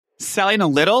Selling a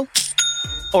little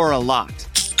or a lot?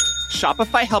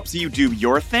 Shopify helps you do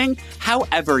your thing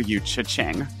however you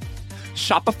cha-ching.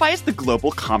 Shopify is the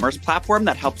global commerce platform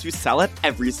that helps you sell at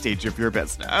every stage of your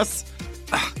business.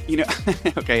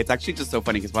 Okay, it's actually just so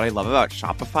funny because what I love about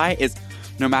Shopify is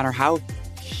no matter how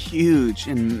huge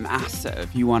and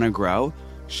massive you want to grow,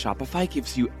 Shopify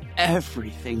gives you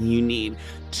everything you need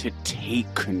to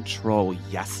take control,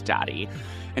 yes, daddy,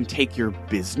 and take your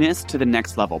business to the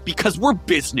next level because we're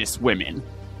business women.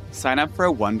 Sign up for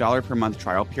a $1 per month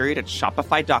trial period at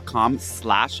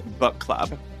shopify.com/book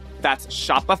club. That's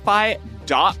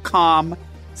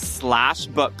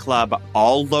shopify.com/book club,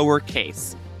 all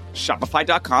lowercase.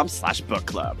 Shopify.com/book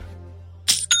club.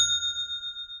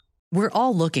 We're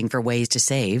all looking for ways to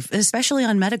save, especially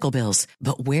on medical bills.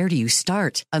 But where do you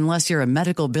start? Unless you're a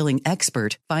medical billing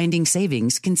expert, finding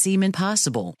savings can seem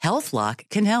impossible. HealthLock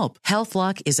can help.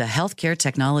 HealthLock is a healthcare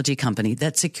technology company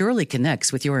that securely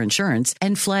connects with your insurance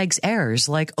and flags errors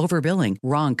like overbilling,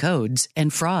 wrong codes,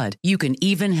 and fraud. You can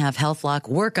even have HealthLock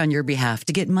work on your behalf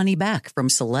to get money back from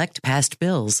select past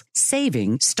bills.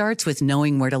 Saving starts with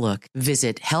knowing where to look.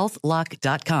 Visit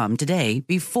healthlock.com today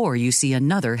before you see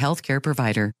another healthcare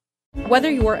provider.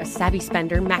 Whether you're a savvy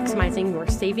spender maximizing your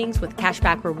savings with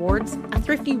cashback rewards, a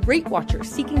thrifty rate watcher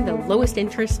seeking the lowest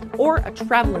interest, or a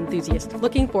travel enthusiast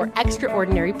looking for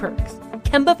extraordinary perks,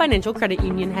 Kemba Financial Credit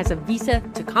Union has a visa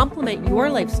to complement your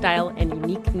lifestyle and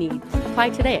unique needs. Apply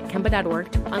today at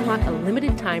Kemba.org to unlock a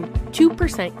limited time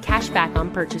 2% cash back on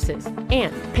purchases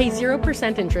and pay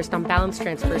 0% interest on balance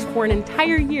transfers for an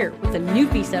entire year with a new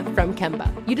visa from Kemba.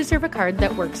 You deserve a card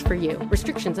that works for you.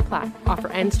 Restrictions apply. Offer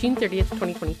ends June 30th,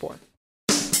 2024.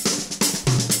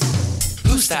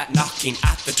 Who's that knocking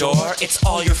at the door? It's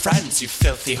all your friends, you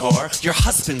filthy whore. Your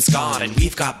husband's gone and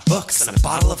we've got books and a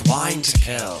bottle of wine to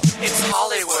kill. It's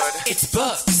Hollywood. It's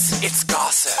books. It's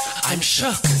gossip. I'm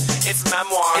shook. It's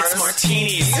memoirs. It's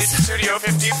martinis. It's Studio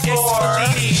 54.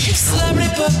 It's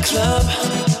Celebrity Book Club.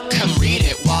 Come read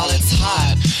it while it's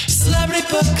hot. Celebrity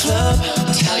Book Club.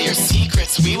 Tell your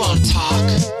secrets, we won't talk.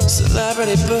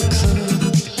 Celebrity Book Club.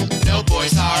 No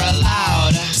boys are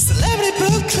allowed. Celebrity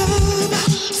Book Club.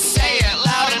 Say it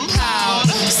loud and proud.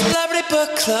 Celebrity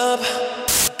Book Club.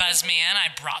 Buzz me in, I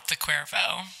brought the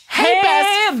Cuervo. Hey,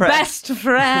 best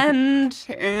friend.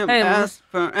 Hey, best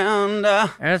friend.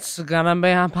 It's gonna be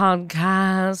a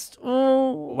podcast.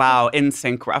 Ooh. Wow, in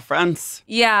sync reference.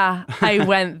 Yeah, I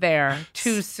went there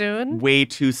too soon. Way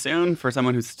too soon for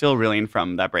someone who's still reeling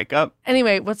from that breakup.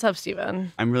 Anyway, what's up,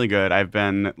 Steven? I'm really good. I've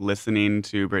been listening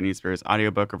to Britney Spears'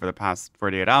 audiobook over the past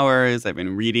 48 hours. I've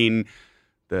been reading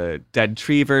the dead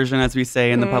tree version, as we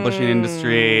say in the publishing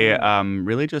industry,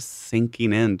 really just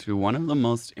sinking into one of the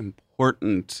most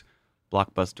important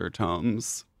blockbuster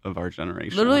tomes of our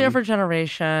generation. Literally of our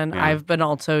generation. Yeah. I've been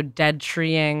also dead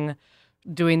treeing,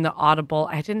 doing the Audible.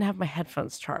 I didn't have my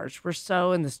headphones charged. We're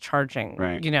so in this charging.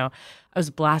 Right. You know, I was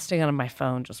blasting on my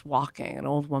phone, just walking. An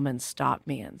old woman stopped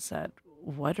me and said,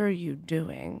 "What are you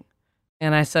doing?"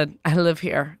 And I said, "I live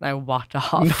here." And I walked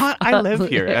off. Not I live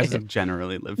here, as in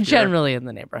generally live here. Generally in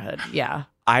the neighborhood, yeah.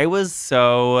 I was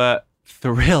so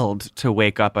thrilled to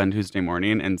wake up on Tuesday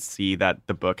morning and see that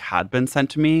the book had been sent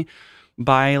to me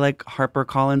by like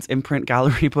HarperCollins imprint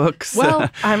gallery books. Well,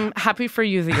 I'm happy for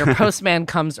you that your postman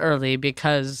comes early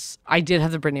because I did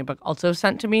have the Britney book also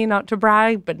sent to me, not to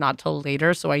brag, but not till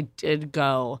later. So I did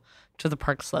go to the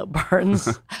Park Slope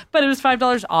Barnes, but it was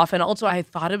 $5 off. And also I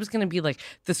thought it was going to be like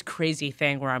this crazy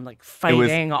thing where I'm like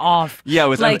fighting off. Yeah, it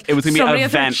was like it was going to be so an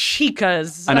event.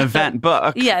 Chicas. An event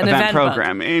book. Yeah, an event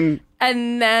programming. Book.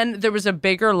 And then there was a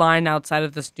bigger line outside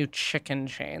of this new chicken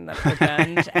chain that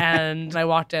opened. And I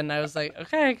walked in and I was like,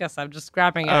 okay, I guess I'm just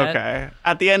grabbing it. Okay.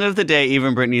 At the end of the day,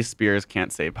 even Britney Spears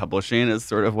can't say publishing is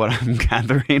sort of what I'm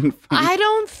gathering from, I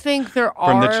don't think there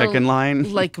are from the chicken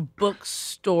line. like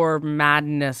bookstore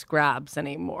madness grabs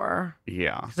anymore.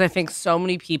 Yeah. Because I think so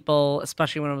many people,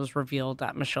 especially when it was revealed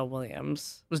that Michelle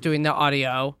Williams was doing the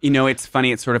audio. You know, it's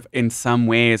funny. It's sort of in some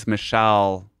ways,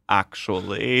 Michelle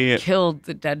actually killed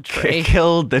the dead tree.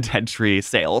 Killed the dead tree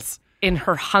sales. In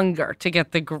her hunger to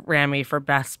get the Grammy for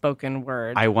Best Spoken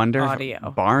Word I wonder audio.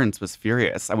 if Barnes was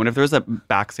furious. I wonder if there was a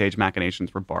backstage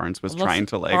machinations where Barnes was trying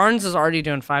to like... Barnes is already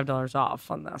doing $5 off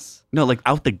on this. No, like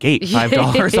out the gate,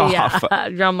 $5 off.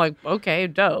 Yeah, I'm like, okay,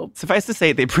 dope. Suffice to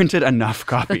say, they printed enough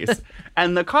copies.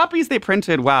 And the copies they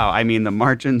printed, wow, I mean, the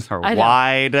margins are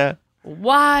wide.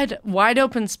 Wide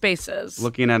open spaces.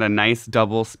 Looking at a nice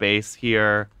double space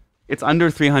here. It's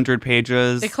under 300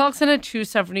 pages. It clocks in at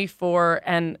 274,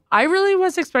 and I really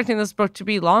was expecting this book to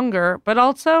be longer, but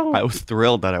also... I was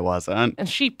thrilled that it wasn't. And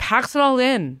she packs it all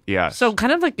in. Yes. So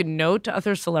kind of like a note to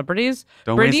other celebrities.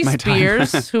 Don't Britney waste my time.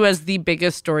 Spears, who has the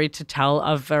biggest story to tell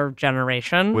of her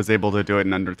generation. Was able to do it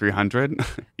in under 300.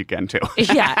 You can too.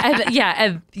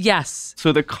 and yes.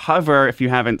 So the cover, if you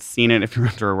haven't seen it, if you're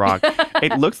under a rock,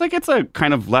 it looks like it's a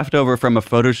kind of leftover from a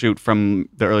photo shoot from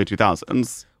the early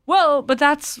 2000s. Well, but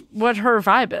that's what her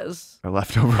vibe is. A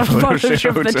leftover photo shoot.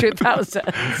 From the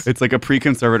 2000s. It's like a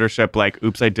pre-conservatorship, like,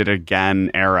 oops, I did it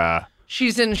again era.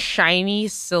 She's in shiny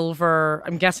silver.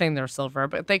 I'm guessing they're silver,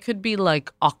 but they could be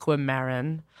like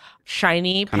aquamarine.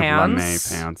 Shiny Kind pants.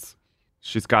 of lame pants.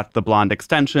 She's got the blonde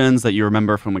extensions that you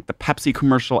remember from like the Pepsi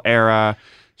commercial era.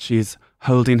 She's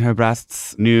holding her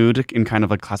breasts nude in kind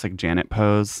of a classic Janet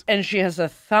pose. And she has a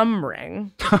thumb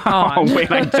ring Oh, on.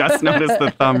 wait, I just noticed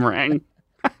the thumb ring.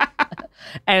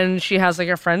 And she has like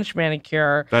a French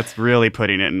manicure. That's really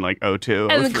putting it in like 02,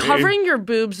 And 03. covering your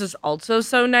boobs is also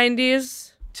so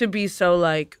 90s to be so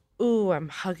like, ooh, I'm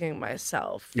hugging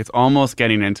myself. It's almost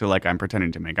getting into like I'm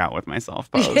pretending to make out with myself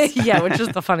pose. Yeah, which is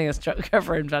the funniest joke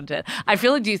ever invented. I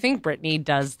feel like, do you think Britney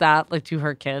does that like to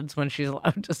her kids when she's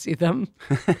allowed to see them?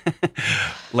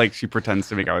 Like she pretends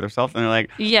to make out with herself and they're like,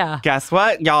 Yeah. guess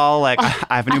what, y'all? Like,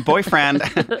 I have a new boyfriend.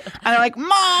 And they're like,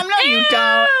 Mom, no, you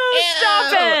don't.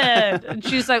 Stop it. And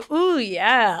she's like, ooh,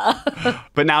 yeah.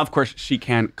 But now, of course, she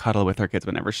can't cuddle with her kids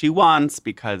whenever she wants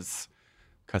because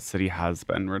custody has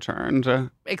been returned.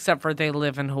 Except for they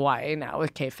live in Hawaii now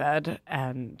with K-Fed,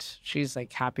 and she's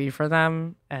like happy for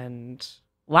them. And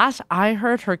last I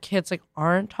heard, her kids like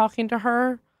aren't talking to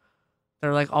her.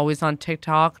 They're like always on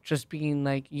TikTok, just being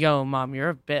like, yo, Mom, you're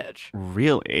a bitch.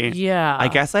 Really? Yeah. I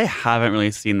guess I haven't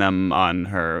really seen them on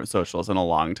her socials in a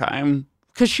long time.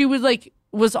 Because she would like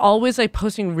was always like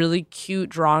posting really cute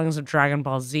drawings of Dragon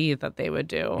Ball Z that they would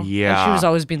do. Yeah. And she was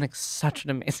always being like such an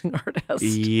amazing artist.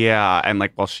 Yeah, and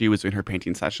like while she was doing her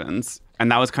painting sessions.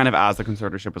 And that was kind of as the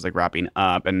conservatorship was like wrapping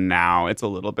up. And now it's a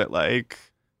little bit like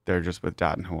they're just with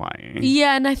Dad in Hawaii.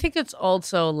 Yeah, and I think it's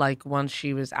also like once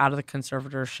she was out of the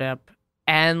conservatorship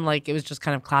and like it was just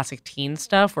kind of classic teen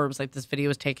stuff where it was like this video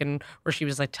was taken where she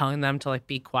was like telling them to like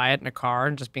be quiet in a car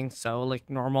and just being so like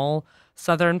normal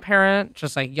Southern parent,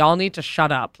 just like, y'all need to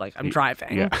shut up, like I'm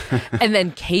driving. Yeah. And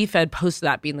then K-Fed posted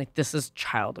that being like, this is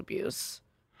child abuse.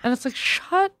 And it's like,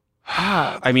 shut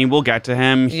up. I mean, we'll get to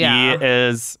him. Yeah. He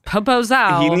is... Popos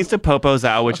out. He needs to popos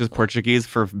out, which is Portuguese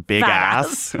for big Fat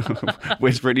ass,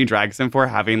 which Britney drags him for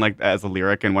having like as a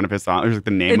lyric in one of his songs. Or like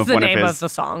the name It's of the one name of of his... the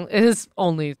song. It is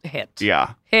only hit.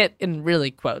 Yeah. Hit in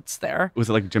really quotes there. Was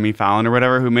it like Jimmy Fallon or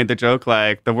whatever who made the joke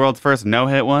like the world's first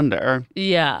no-hit wonder?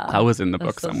 Yeah. That was in the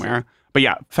book That's so somewhere. But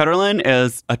yeah, Federline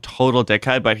is a total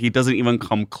dickhead, but he doesn't even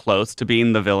come close to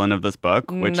being the villain of this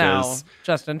book, which is...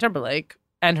 Justin Timberlake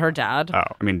and her dad. Oh,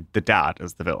 I mean, the dad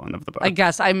is the villain of the book. I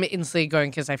guess I'm instantly going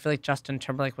because I feel like Justin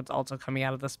Timberlake, what's also coming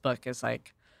out of this book is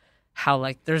like how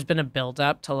like there's been a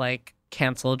buildup to like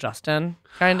cancel Justin,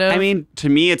 kind of. I mean, to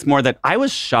me, it's more that I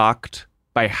was shocked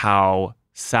by how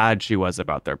sad she was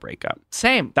about their breakup.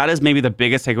 Same. That is maybe the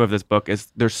biggest takeaway of this book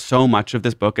is there's so much of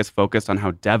this book is focused on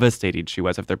how devastated she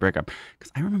was of their breakup.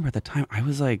 Because I remember at the time I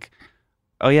was like,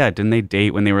 oh yeah, didn't they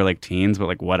date when they were like teens? But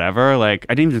like whatever. Like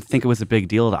I didn't even think it was a big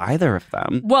deal to either of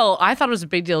them. Well, I thought it was a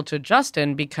big deal to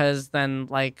Justin because then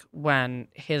like when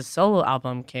his solo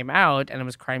album came out and it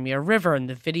was Cry Me a River and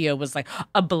the video was like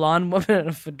a blonde woman in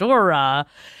a fedora,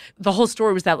 the whole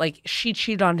story was that like she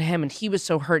cheated on him and he was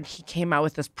so hurt. He came out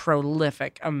with this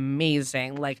prolific,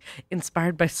 amazing, like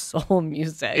inspired by soul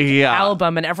music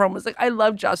album and everyone was like, I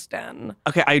love Justin.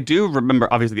 Okay, I do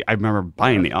remember, obviously, I remember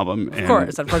buying the album. Of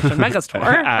course, at Brooklyn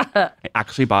Megastore. I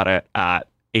actually bought it at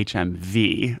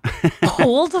HMV.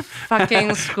 Old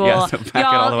fucking school. Yeah, so back it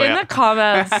all Y'all, the way in up. the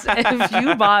comments, if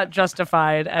you bought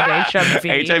Justified at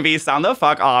HMV. HMV, sound the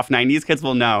fuck off. 90s kids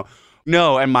will know.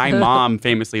 No, and my mom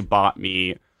famously bought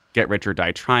me Get Rich or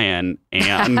Die Tryin'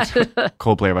 and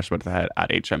Coldplay Rush With the Head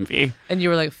at HMV. And you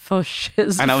were like, faux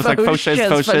shiz. And I was like, faux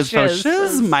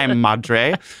shiz, my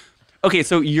madre. Okay,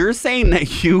 so you're saying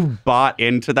that you bought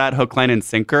into that hook, line, and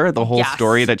sinker, the whole Yes.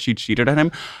 story that she cheated on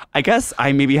him. I guess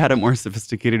I maybe had a more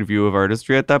sophisticated view of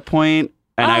artistry at that point,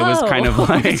 and I was kind of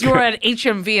like... Because you were at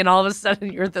HMV and all of a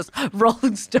sudden you're this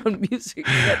Rolling Stone music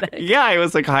critic. Yeah, I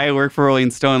was like, hi, I work for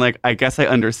Rolling Stone. Like, I guess I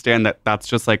understand that that's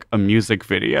just like a music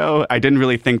video. I didn't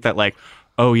really think that like,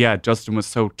 oh yeah, Justin was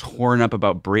so torn up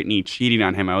about Britney cheating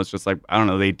on him. I was just like, I don't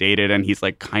know, they dated and he's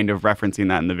like kind of referencing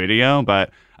that in the video,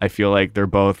 but I feel like they're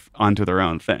both onto their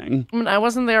own thing. I mean, I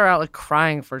wasn't there out like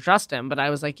crying for Justin, but I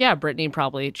was like, yeah, Britney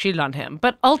probably cheated on him.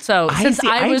 But also, since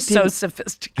I was so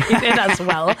sophisticated as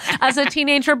well as a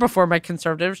teenager before my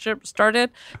conservatorship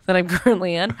started, that I'm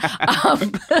currently in,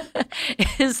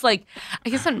 is like, I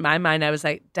guess in my mind, I was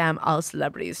like, damn, all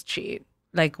celebrities cheat.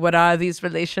 Like, what are these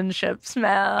relationships,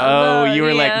 man? Oh, you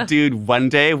were like, dude, one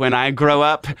day when I grow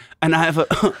up and I have a,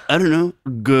 I don't know,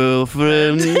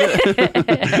 girlfriend.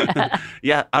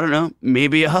 Yeah, I don't know.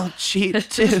 Maybe I'll cheat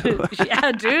too.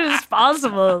 Yeah, dude, it's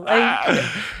possible. Like,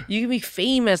 you can be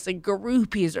famous and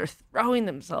groupies are throwing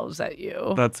themselves at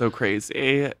you. That's so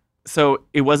crazy. So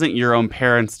it wasn't your own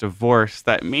parents' divorce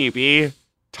that maybe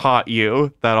taught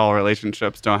you that all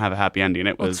relationships don't have a happy ending.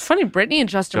 It was It's funny, Britney and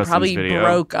Justin Justin's probably video.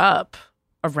 broke up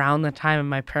around the time of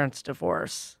my parents'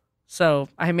 divorce. So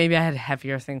maybe I had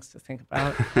heavier things to think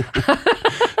about.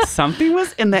 something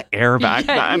was in the air back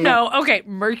then. No, okay,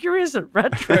 Mercury is a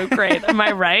retrograde. Am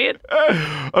I right?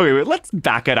 Okay, wait, let's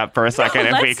back it up for a second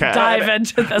if we Let's could. dive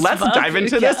into this. Let's book. dive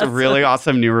into Yes. this really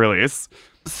awesome new release.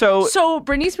 So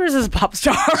Britney Spears is a pop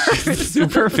star.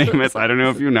 super famous. I don't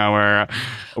know if you know her.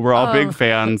 We're all big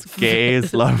fans.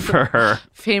 Gays love her.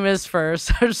 Famous for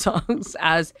such songs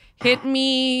as Hit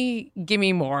Me,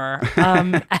 Gimme More,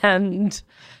 and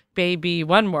Baby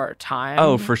One More Time.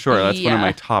 Oh, for sure. That's one of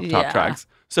my top tracks.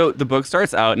 So the book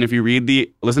starts out, and if you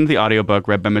listen to the audiobook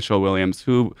read by Michelle Williams,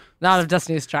 who... Not of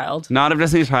Destiny's Child. Not of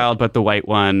Destiny's Child, but the white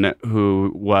one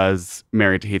who was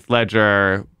married to Heath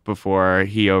Ledger before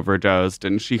he overdosed.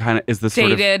 And she kind of is this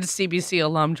sort of... Dated CBC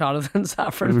alum Jonathan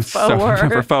Safran Foer.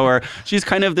 Safran Foer. She's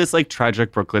kind of this like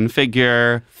tragic Brooklyn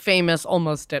figure. Famous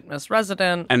almost Ditmas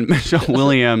resident. And Michelle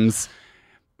Williams...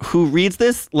 who reads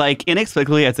this like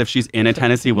inexplicably as if she's in a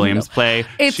Tennessee Williams play.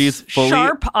 It's she's fully,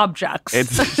 sharp objects.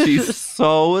 She's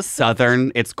so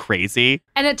Southern. It's crazy.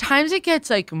 And at times it gets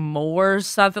like more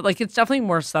Southern. Like it's definitely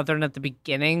more Southern at the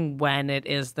beginning when it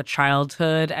is the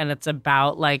childhood and it's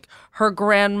about like her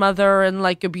grandmother and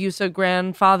like abusive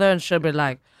grandfather. And she'll be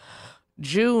like,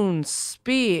 June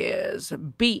Spears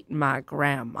beat my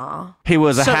grandma. He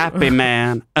was a happy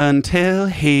man until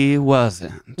he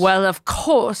wasn't. Well, of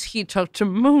course, he took to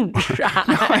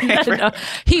moonshine.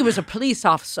 He was a police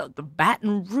officer at the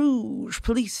Baton Rouge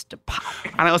Police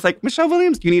Department. And I was like, Michelle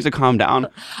Williams, you need to calm down.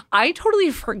 I totally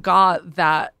forgot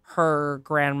that her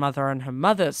grandmother on her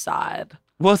mother's side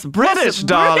was British,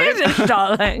 darling. British,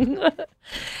 darling.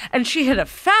 And she had a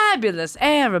fabulous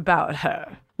air about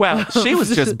her. Well, she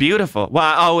was just beautiful. Well,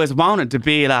 I always wanted to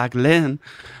be like Lynn,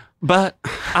 but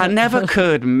I never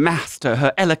could master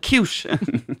her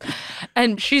elocution.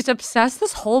 And she's obsessed.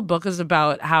 This whole book is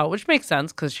about how, which makes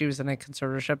sense because she was in a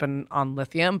conservatorship and on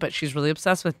lithium, but she's really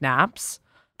obsessed with naps.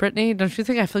 Brittany, don't you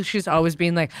think? I feel like she's always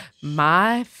being like,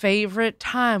 my favorite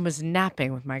time was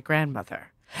napping with my grandmother.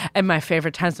 And my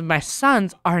favorite times with my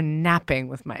sons are napping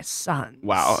with my sons.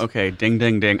 Wow. Okay. Ding,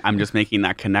 ding, ding. I'm just making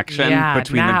that connection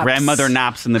between naps. the grandmother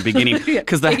naps in the beginning.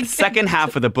 Because the second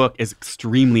half of the book is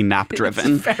extremely nap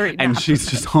driven. Very and nap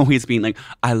she's just always being like,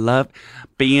 I love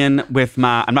being with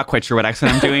my, I'm not quite sure what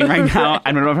accent I'm doing right now.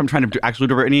 I don't know if I'm trying to actually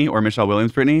do Britney or Michelle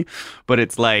Williams Britney. But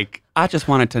it's like, I just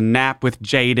wanted to nap with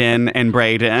Jaden and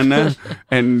Braden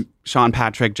and Sean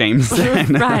Patrick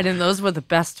Jameson. Right, and those were the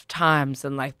best of times,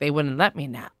 and like they wouldn't let me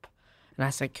nap. And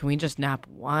I said, can we just nap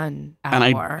 1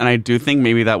 hour? And I do think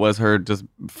maybe that was her just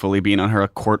fully being on her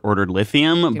court-ordered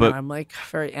lithium. But I'm like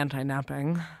very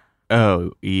anti-napping.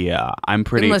 Oh, yeah. I'm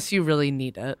pretty... Unless you really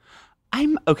need it.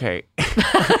 I'm... Okay.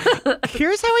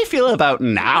 Here's how I feel about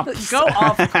naps. Go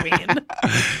off, queen.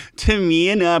 To me,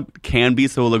 a nap can be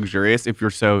so luxurious if you're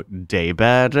so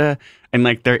daybed. And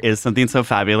like there is something so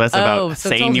fabulous about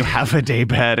saying you have a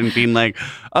daybed and being like,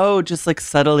 oh, just like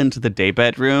settle into the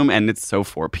daybed room and it's so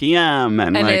 4 p.m.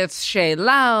 And like, it's Shea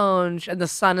Lounge and the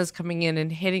sun is coming in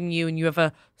and hitting you and you have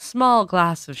a small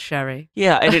glass of sherry.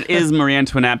 Yeah, and it is Marie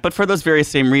Antoinette, but for those very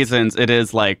same reasons, it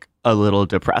is like a little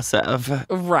depressive.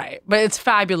 Right, but it's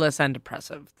fabulous and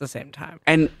depressive at the same time.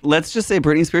 And let's just say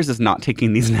Britney Spears is not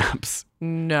taking these naps.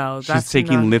 No, that's She's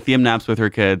taking not... lithium naps with her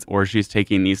kids, or she's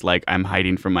taking these like I'm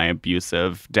hiding from my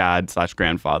abusive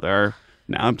dad/grandfather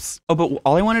naps. Oh, but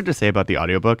all I wanted to say about the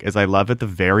audiobook is I love at the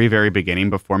very, very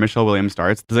beginning before Michelle Williams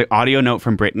starts, there's an audio note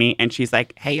from Britney, and she's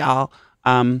like, hey, y'all,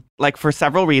 like for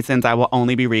several reasons, I will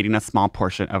only be reading a small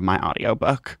portion of my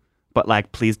audiobook. But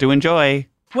like, please do enjoy.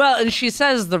 Well, and she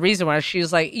says the reason why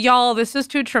she's like, y'all, this is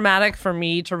too traumatic for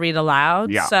me to read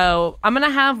aloud. Yeah. So I'm going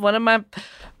to have one of my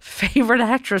favorite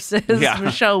actresses,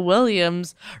 Michelle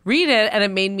Williams, read it. And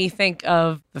it made me think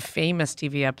of the famous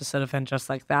TV episode of And Just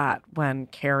Like That when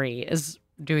Carrie is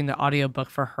doing the audiobook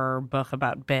for her book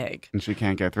about Big. And she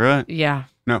can't get through it? Yeah.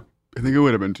 No. I think it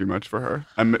would have been too much for her.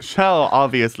 And Michelle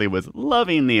obviously was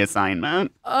loving the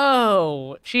assignment.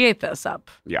 Oh, she ate this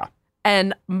up. Yeah.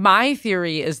 And my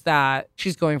theory is that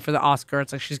she's going for the Oscar.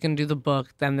 It's like she's going to do the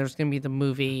book, then there's going to be the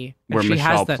movie. And Where she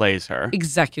Michelle has the plays her.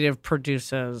 executive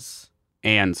produces.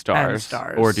 And stars. And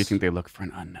stars. Or do you think they look for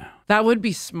an unknown? That would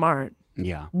be smart.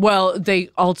 Yeah. Well, they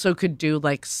also could do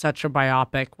like such a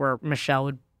biopic where Michelle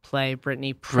would play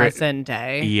Britney present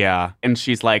day. Yeah. And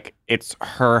she's like, it's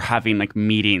her having like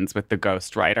meetings with the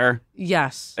ghostwriter.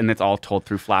 Yes. And it's all told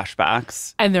through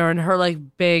flashbacks. And they're in her like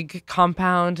big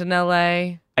compound in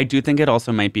LA. I do think it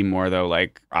also might be more though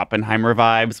like Oppenheimer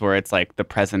vibes where it's like the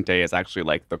present day is actually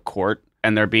like the court.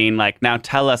 And they're being like, now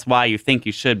tell us why you think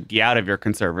you should be out of your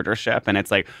conservatorship. And it's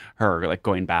like her like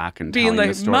going back and being telling like,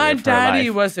 the story my of her daddy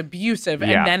life. was abusive.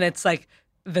 Yeah. And then it's like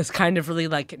this kind of really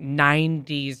like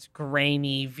 90s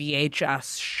grainy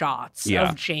VHS shots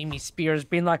of Jamie Spears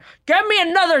being like, get me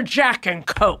another Jack and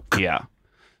Coke. Yeah.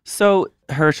 So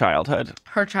her childhood.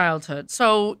 Her childhood.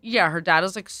 So yeah, her dad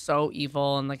is like so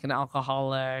evil and like an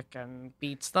alcoholic and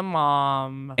beats the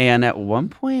mom. And at one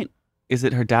point, is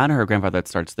it her dad or her grandfather that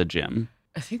starts the gym?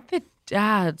 I think the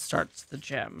dad starts the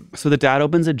gym. So the dad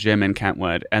opens a gym in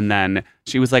Kentwood. And then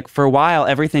she was like, for a while,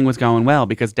 everything was going well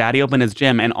because daddy opened his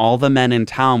gym and all the men in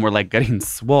town were like getting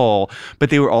swole, but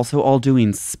they were also all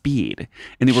doing speed.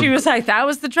 And they She were, was like, that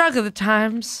was the drug of the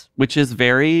times. which is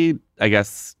very, I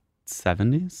guess,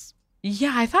 70s.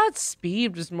 Yeah, I thought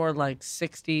speed was more like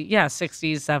 60s,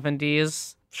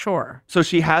 70s. Sure. So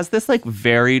she has this like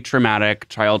very traumatic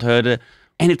childhood.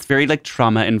 And it's very like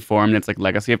trauma informed. It's like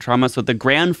legacy of trauma. So the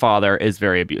grandfather is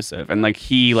very abusive. And like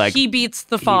he beats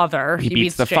the father. He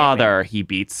beats the Jamie. father. He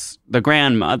beats the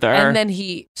grandmother. And then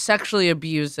he sexually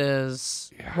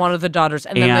abuses one of the daughters.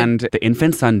 And then the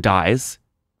infant son dies.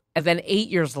 and then 8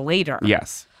 years later,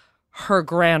 Yes. her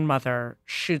grandmother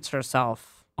shoots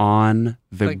herself. On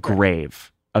the Like-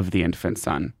 grave of the infant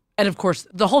son. And of course,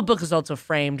 the whole book is also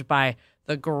framed by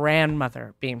the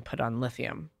grandmother being put on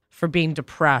lithium for being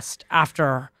depressed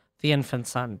after the infant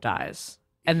son dies.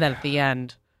 And then at the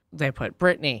end, they put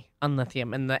Britney on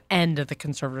lithium in the end of the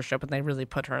conservatorship, and they really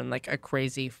put her in like a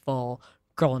crazy, full,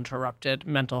 girl-interrupted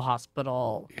mental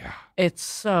hospital. Yeah. It's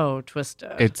so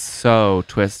twisted. It's so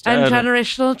twisted. And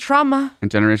generational trauma.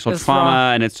 And generational It's trauma.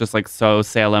 raw. And it's just like so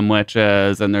Salem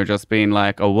witches. And they're just being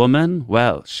like, a woman?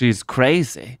 Well, she's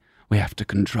crazy. We have to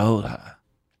control her.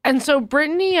 And so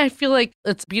Brittany, I feel like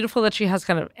it's beautiful that she has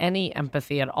kind of any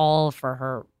empathy at all for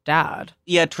her dad.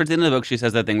 Yeah, towards the end of the book, she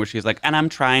says that thing where she's like, and I'm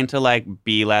trying to like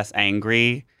be less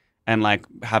angry and like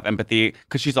have empathy.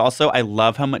 Because she's also, I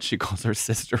love how much she calls her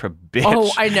sister a bitch.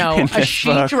 Oh, I know. in this She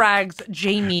book. drags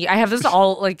Jamie. I have this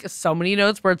all like so many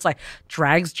notes where it's like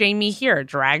drags Jamie here,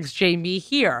 drags Jamie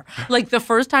here. Like the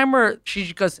first time where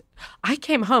she goes, I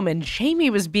came home and Jamie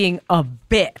was being a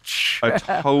bitch. A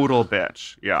total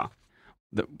bitch. Yeah.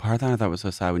 The part that I thought was so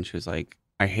sad when she was like,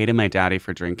 I hated my daddy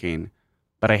for drinking,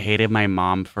 but I hated my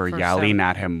mom for yelling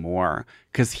at him more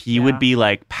because he would be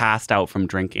like passed out from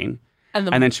drinking.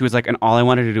 And And then she was like, and all I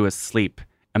wanted to do was sleep.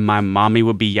 And my mommy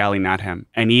would be yelling at him.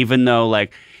 And even though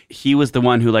like he was the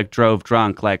one who like drove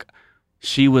drunk, like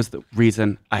she was the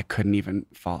reason I couldn't even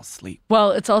fall asleep.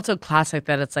 well, it's also classic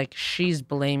that it's like she's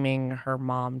blaming her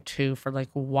mom too for like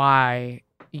why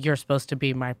you're supposed to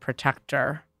be my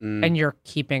protector and you're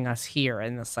keeping us here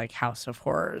in this like house of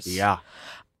horrors. Yeah.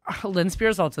 Lynn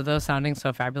Spears also, though, sounding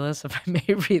so fabulous, if I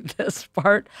may read this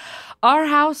part. Our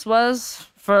house was,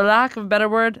 for lack of a better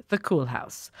word, the cool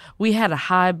house. We had a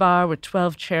high bar with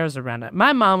 12 chairs around it.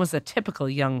 My mom was a typical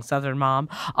young Southern mom,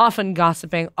 often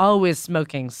gossiping, always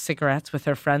smoking cigarettes with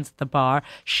her friends at the bar.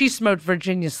 She smoked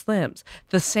Virginia Slims,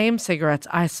 the same cigarettes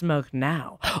I smoke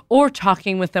now, or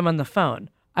talking with them on the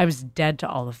phone. I was dead to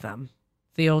all of them.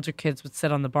 The older kids would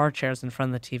sit on the bar chairs in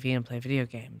front of the TV and play video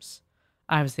games.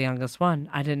 I was the youngest one.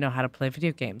 I didn't know how to play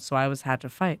video games, so I had to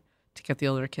fight to get the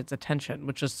older kids' attention,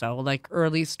 which is so like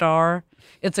early Star.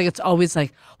 It's like it's always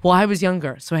like, well, I was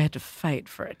younger, so I had to fight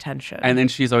for attention. And then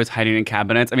she's always hiding in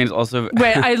cabinets. I mean, it's also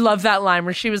Wait, I love that line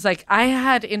where she was like, I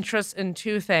had interest in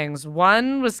two things.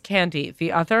 One was candy,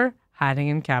 the other hiding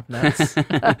in cabinets.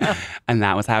 and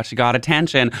that was how she got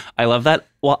attention. I love that.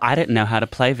 Well, I didn't know how to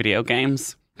play video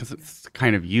games because it's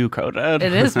kind of you coded.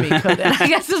 It is me coded. I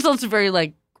guess it's also very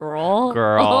like girl.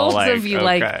 Girl, like, if you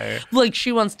okay. like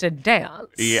she wants to dance.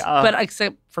 Yeah. But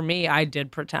except for me, I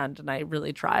did pretend and I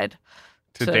really tried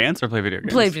To dance or play video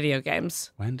games? Play video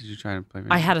games. When did you try to play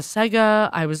video I games? had a Sega.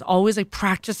 I was always like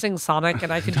practicing Sonic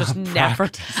and I could just never.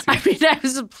 I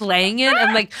was playing it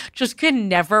and like just could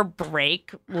never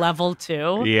break level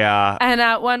 2. Yeah. And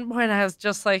at one point I was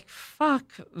just like, fuck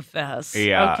this.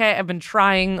 Yeah. Okay. I've been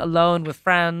trying alone with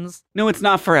friends. No, it's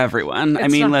not for everyone. I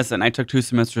It's mean, not- listen, I took 2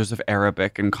 semesters of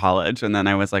Arabic in college and then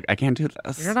I was like, I can't do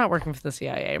this. You're not working for the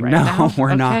CIA right No, now.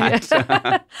 we're not.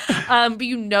 not. But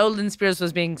you know Lynn Spears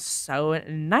was being so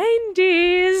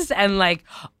 90s and like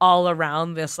all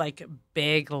around this like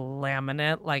big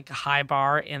laminate like high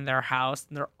bar in their house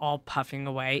and they're all puffing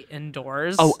away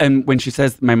indoors. Oh, and when she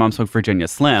says my mom smoked Virginia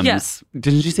Slims, Yes.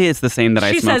 didn't she say it's the same that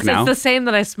I she smoke says now? it's the same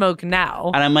that I smoke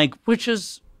now, And I'm like, which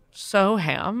is so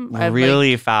ham.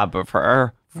 really fab of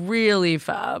her. Really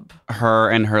fab. Her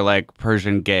and her like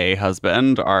Persian gay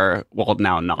husband are, well,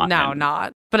 now not. Now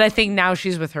not. But I think now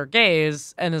she's with her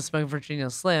gays and is smoking Virginia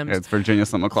Slims. It's Virginia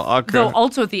Slim o'clock. Though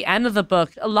also at the end of the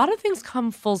book, a lot of things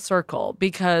come full circle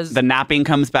because The napping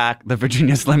comes back. The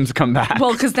Virginia Slims come back.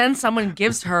 well, because then someone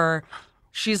gives her,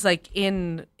 she's like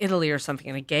in Italy or something,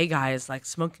 and a gay guy is like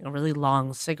smoking a really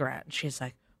long cigarette. And she's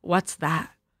like, what's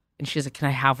that? And she's like, can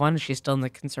I have one? And she's still in the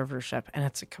conservatorship, and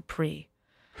it's a Capri.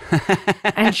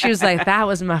 And she was like, that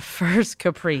was my first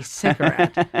Capri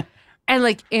cigarette. And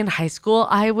like in high school,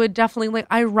 I would definitely like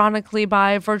ironically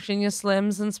buy Virginia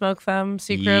Slims and smoke them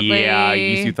secretly. Yeah,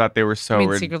 you thought they were so I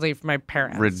mean, secretly from my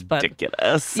parents.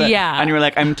 ridiculous. Yeah. And you were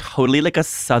like, I'm totally like a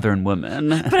Southern woman.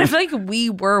 But I feel like we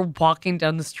were walking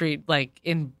down the street, like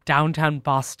in downtown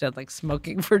Boston, like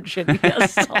smoking Virginia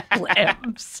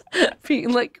Slims,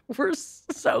 being like, we're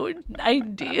so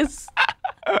 90s.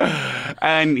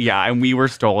 And we were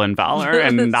stolen valor,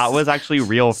 and that was actually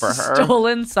real for her.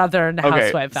 Stolen Southern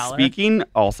housewife valor. Speaking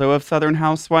also of Southern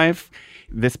housewife,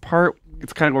 this part,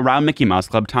 it's kind of around Mickey Mouse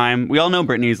Club time. We all know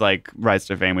Britney's like rise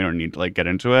to fame. We don't need to like get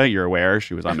into it. You're aware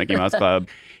she was on Mickey Mouse Club.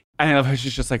 I love how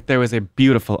she's just like, there was a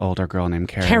beautiful older girl named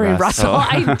Carrie Russell.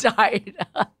 I died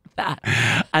of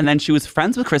that. And then she was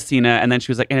friends with Christina, and then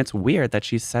she was like, and it's weird that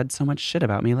she said so much shit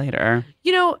about me later.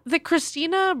 You know, the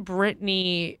Christina,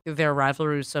 Britney, their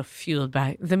rivalry was so fueled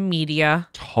by the media.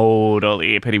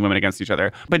 Totally pitting women against each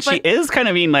other. But she is kind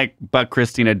of mean, like, but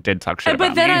Christina did talk shit about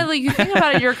But then me. I like, you think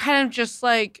about it, you're kind of just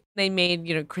like, they made,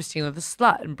 you know, Christina the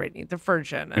slut and Britney the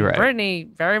virgin. And Right.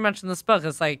 Britney, very much in this book,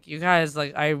 is like, you guys,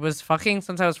 like, I was fucking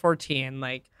since I was 14.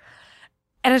 Like,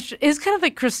 and it's kind of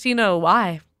like Christina,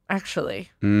 why,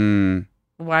 actually?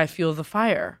 Why fuel the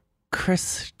fire?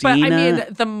 Christina. But I mean,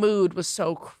 the mood was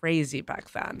so crazy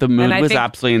back then. The mood And was think,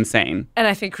 absolutely insane. And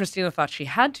I think Christina thought she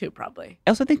had to, probably. I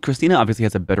also think Christina obviously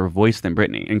has a better voice than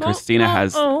Britney. And Christina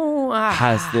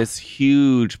has this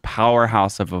huge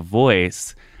powerhouse of a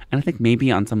voice. And I think maybe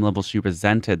on some level she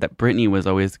resented that Britney was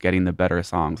always getting the better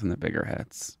songs and the bigger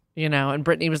hits. You know, and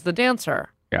Britney was the dancer.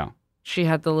 Yeah. She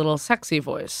had the little sexy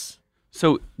voice.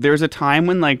 So there's a time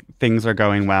when like things are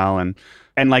going well and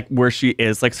like where she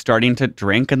is like starting to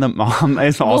drink and the mom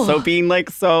is also being like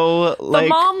so like the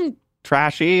mom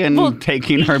trashy and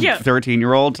taking her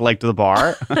 13-year-old to the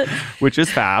bar, which is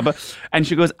fab. And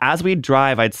she goes, as we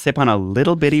drive, I'd sip on a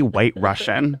little bitty white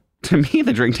Russian. To me,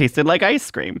 the drink tasted like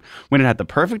ice cream. When it had the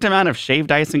perfect amount of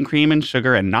shaved ice and cream and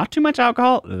sugar and not too much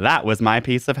alcohol, that was my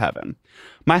piece of heaven.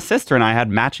 My sister and I had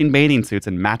matching bathing suits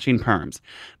and matching perms.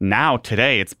 Now,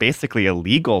 today, it's basically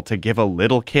illegal to give a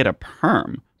little kid a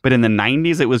perm. But in the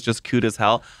 90s, it was just cute as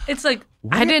hell. It's like,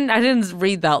 I didn't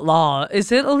read that law.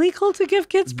 Is it illegal to give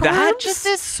kids perms? That just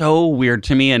is so weird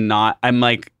to me I'm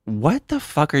like, what the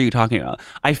fuck are you talking about?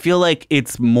 I feel like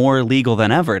it's more legal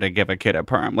than ever to give a kid a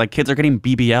perm. Like, kids are getting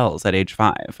BBLs at age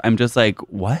 5. I'm just like,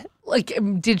 what? Like,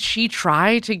 did she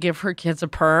try to give her kids a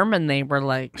perm and they were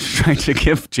like... Trying to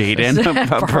give Jaden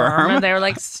a perm? And they were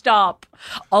like, stop.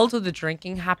 Also, the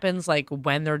drinking happens like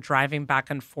when they're driving back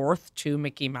and forth to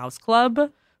Mickey Mouse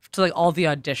Club to like all the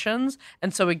auditions.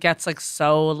 And so it gets like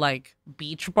so like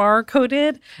beach bar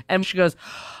coded. And she goes,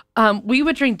 we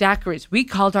would drink daiquiris. We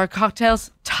called our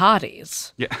cocktails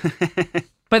toddies. Yeah.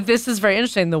 But this is very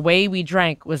interesting. The way we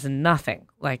drank was nothing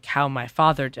like how my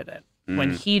father did it.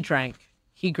 When he drank,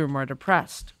 he grew more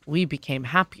depressed. We became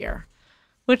happier,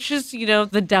 which is, you know,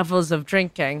 the devils of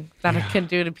drinking that it can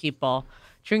do to people.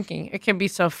 Drinking, it can be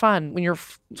so fun when you're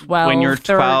 12. When you're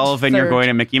 12 and you're going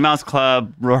to Mickey Mouse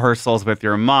Club rehearsals with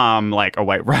your mom, like a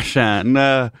white Russian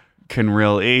can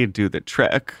really do the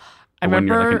trick. I when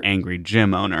you're remember like an angry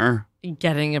gym owner.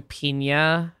 getting a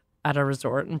pina at a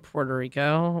resort in Puerto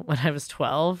Rico when I was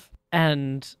 12.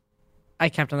 And I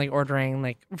kept on like ordering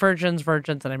like virgins.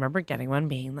 And I remember getting one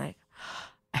being like,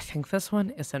 I think this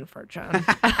one isn't virgin.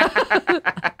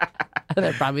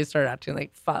 And I probably started acting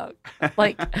like, fuck.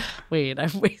 Like, wait,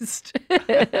 I'm wasted.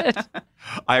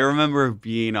 I remember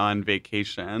being on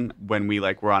vacation when we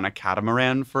were on a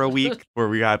catamaran for a week where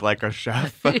we had a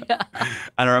chef. Yeah.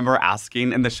 And I remember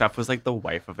asking, and the chef was the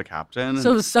wife of the captain.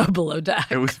 So it was so below deck.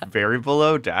 It was very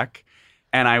below deck.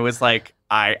 And I was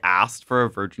I asked for a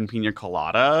virgin pina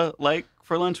colada,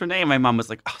 for lunch one day. And my mom was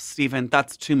like, oh, Steven,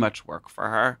 that's too much work for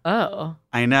her. Oh.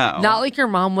 I know. Not like your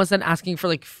mom wasn't asking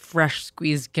for fresh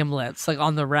squeezed gimlets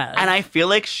on the red. And I feel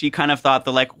like she kind of thought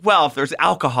that well, if there's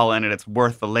alcohol in it, it's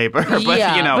worth the labor. But,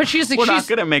 yeah, but she's we're not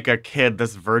going to make a kid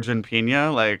this virgin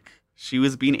pina. She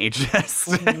was being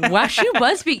ageist. Well, she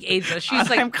was being ageist.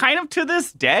 She's I'm kind of, to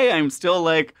this day, I'm still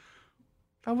that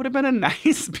would have been a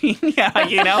nice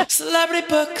pina, Celebrity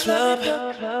Book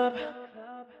Club.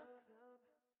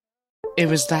 It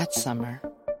was that summer.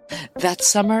 That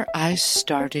summer, I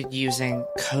started using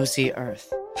Cozy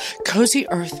Earth. Cozy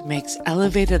Earth makes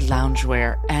elevated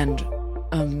loungewear and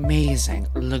amazing,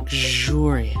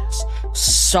 luxurious,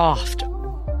 soft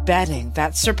bedding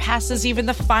that surpasses even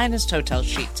the finest hotel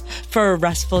sheets for a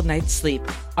restful night's sleep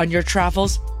on your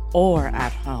travels or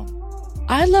at home.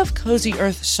 I love Cozy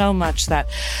Earth so much that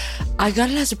I got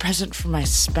it as a present for my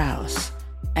spouse.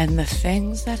 And the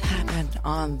things that happened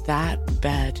on that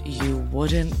bed, you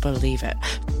wouldn't believe it.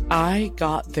 I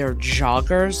got their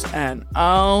joggers and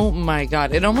oh my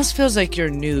God, it almost feels like you're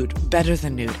nude, better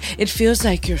than nude. It feels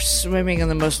like you're swimming in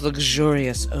the most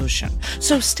luxurious ocean.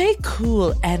 So stay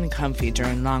cool and comfy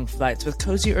during long flights with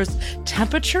Cozy Earth's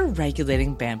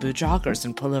temperature-regulating bamboo joggers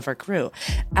and pullover crew,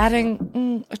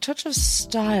 adding a touch of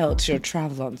style to your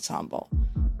travel ensemble.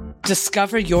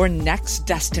 Discover your next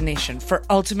destination for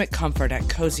ultimate comfort at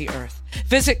Cozy Earth.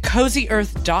 Visit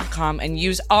CozyEarth.com and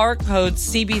use our code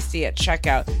CBC at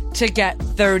checkout to get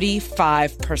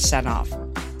 35% off.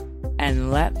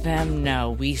 And let them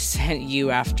know we sent you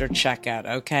after checkout,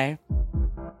 okay?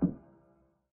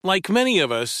 Like many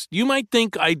of us, you might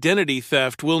think identity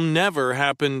theft will never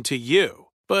happen to you.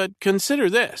 But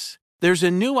consider this. There's a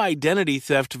new identity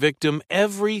theft victim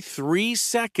every 3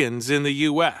 seconds in the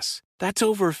U.S. That's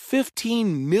over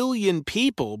 15 million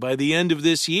people by the end of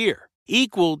this year,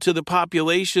 equal to the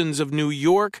populations of New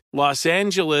York, Los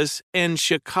Angeles, and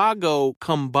Chicago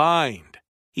combined.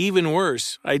 Even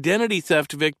worse, identity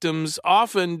theft victims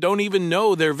often don't even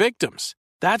know they're victims.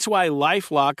 That's why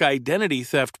LifeLock Identity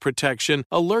Theft Protection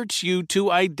alerts you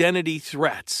to identity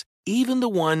threats, even the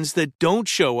ones that don't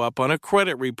show up on a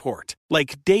credit report,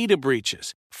 like data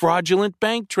breaches, fraudulent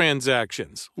bank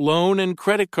transactions, loan and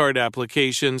credit card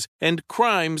applications, and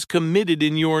crimes committed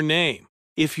in your name.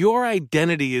 If your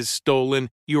identity is stolen,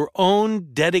 your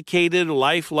own dedicated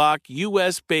LifeLock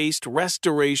U.S.-based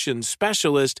restoration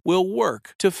specialist will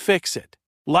work to fix it.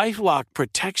 LifeLock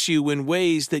protects you in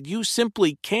ways that you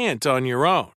simply can't on your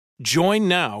own. Join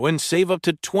now and save up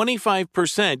to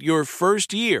 25% your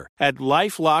first year at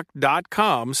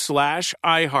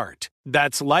LifeLock.com/iHeart.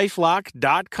 That's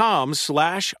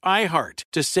LifeLock.com/iHeart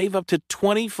to save up to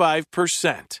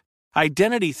 25%.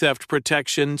 Identity theft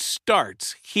protection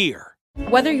starts here.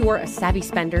 Whether you're a savvy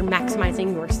spender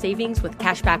maximizing your savings with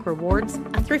cashback rewards,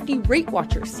 a thrifty rate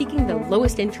watcher seeking the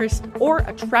lowest interest, or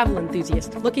a travel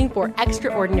enthusiast looking for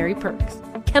extraordinary perks,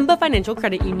 Kemba Financial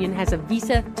Credit Union has a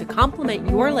visa to complement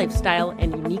your lifestyle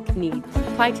and unique needs.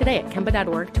 Apply today at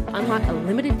Kemba.org to unlock a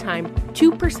limited-time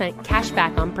 2% cash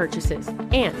back on purchases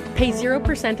and pay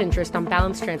 0% interest on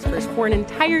balance transfers for an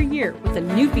entire year with a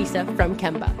new visa from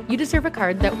Kemba. You deserve a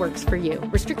card that works for you.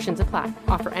 Restrictions apply.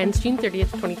 Offer ends June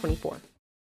 30th, 2024.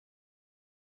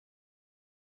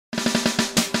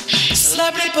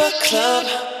 Celebrity Book Club.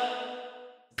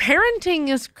 Parenting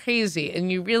is crazy, and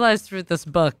you realize through this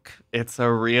book. It's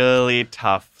a really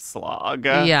tough slog.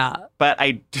 Yeah. But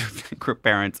I do think her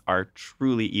parents are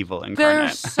truly evil incarnate. They're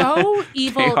so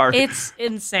evil. Are. It's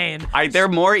insane. They're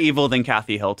more evil than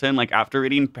Kathy Hilton. After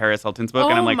reading Paris Hilton's book,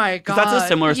 and I'm like, my 'cause that's a God.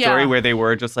 similar story Yeah. where they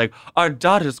were just like, our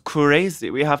daughter's crazy.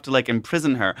 We have to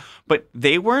imprison her. But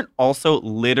they weren't also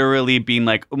literally being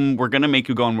like, we're going to make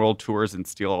you go on world tours and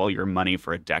steal all your money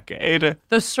for a decade.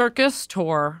 The circus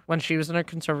tour, when she was in her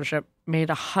conservatorship, made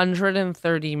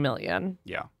 $130 million.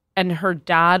 Yeah. And her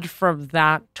dad from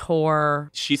that tour,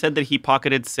 She said that he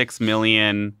pocketed $6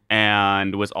 million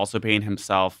and was also paying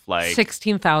himself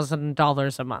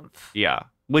 $16,000 a month. Yeah.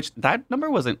 Which that number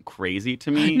wasn't crazy to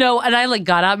me. No, and I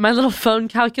got out my little phone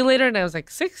calculator and I was like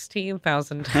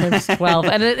 16,000 times 12.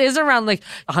 And it is around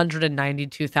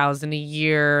 192,000 a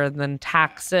year and then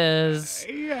taxes.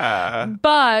 Yeah.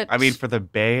 But I mean, for the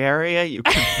Bay Area, you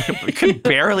could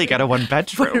barely get a one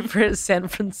bedroom. for a San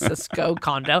Francisco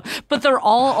condo. But they're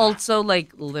all also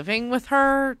living with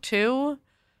her too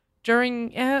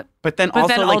during it. But then But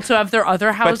then also have their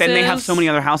other houses. But then they have so many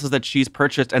other houses that she's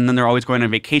purchased, and then they're always going on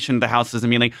vacation to the houses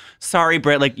and being like, sorry,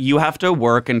 Britt, like, you have to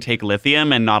work and take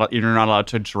lithium and you're not allowed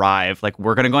to drive. Like,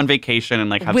 we're going to go on vacation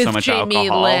and, like, have with so much Jamie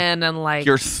alcohol. Lynn and, like...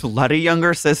 Your slutty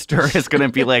younger sister is going to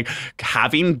be, like,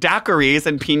 having daiquiris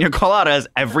and pina coladas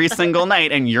every single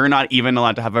night, and you're not even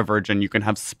allowed to have a virgin. You can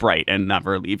have Sprite and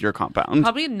never leave your compound.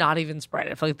 Probably not even Sprite.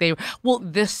 I feel like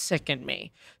this sickened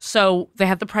me. So they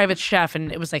had the private chef,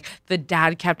 and it was like the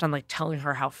dad kept on like telling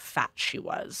her how fat she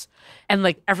was. And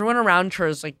like everyone around her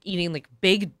is like eating like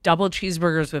big double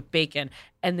cheeseburgers with bacon,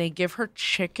 and they give her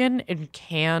chicken and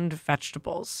canned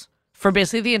vegetables for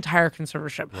basically the entire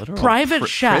conservatorship. Literal Private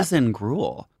chef. Prison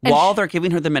gruel. And While they're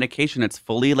giving her the medication, it's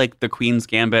fully like the Queen's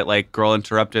Gambit, like Girl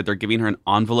Interrupted. They're giving her an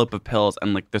envelope of pills,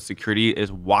 and like the security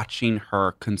is watching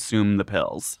her consume the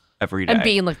pills every day. And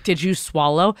being like, did you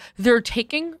swallow? They're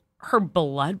taking her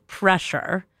blood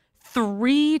pressure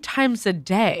 3 times a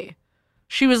day.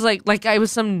 She was like I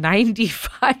was some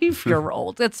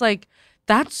 95-year-old. It's like,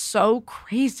 that's so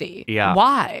crazy. Yeah.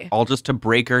 Why? All just to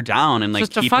break her down and like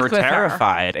Just to keep fuck her with her.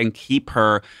 terrified and keep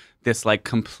her this like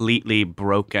completely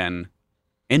broken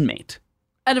inmate.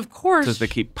 And of course, Because they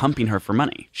keep pumping her for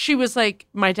money. she was like,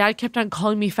 my dad kept on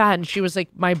calling me fat, and she was like,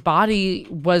 my body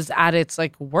was at its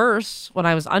like worst when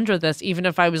I was under this, even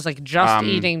if I was like just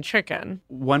eating chicken.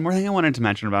 One more thing I wanted to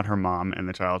mention about her mom in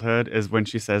the childhood is when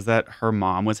she says that her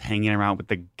mom was hanging around with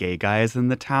the gay guys in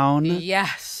the town.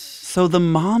 Yes. So the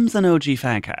mom's an OG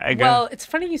fag hag. Well, it's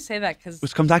funny you say that because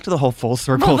Which comes back to the whole full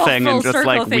circle The thing full and just circle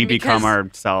like we thing, become because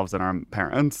ourselves and our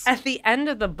parents. at the end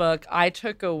of the book, I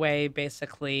took away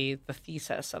basically the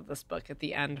thesis of this book. At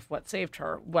the end, of what saved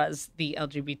her was the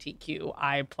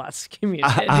LGBTQI plus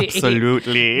community.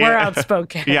 Absolutely. We're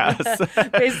outspoken. Yes.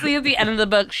 Basically, at the end of the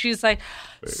book, she's like,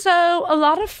 so a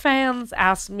lot of fans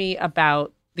asked me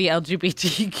about the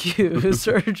LGBTQs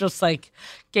or just like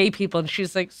gay people. And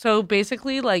she's like, so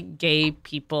basically like gay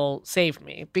people saved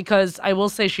me, because I will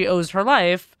say she owes her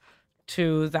life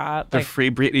to that. The Like,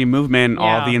 Free Britney movement,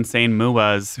 all Yeah. the insane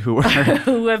muas who were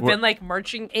who have been like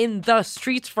marching in the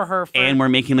streets for her. and we're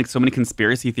making like so many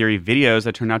conspiracy theory videos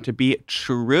that turned out to be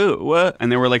true.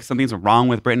 And they were like, something's wrong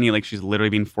with Britney. Like she's literally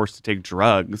being forced to take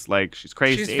drugs. Like she's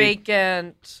crazy. She's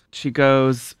vacant. She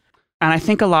goes, and I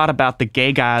think a lot about the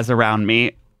gay guys around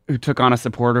me who took on a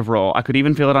supportive role. I could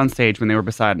even feel it on stage when they were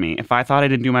beside me. If I thought I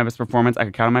didn't do my best performance, I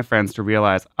could count on my friends to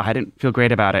realize I didn't feel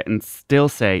great about it and still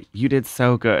say, you did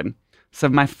so good.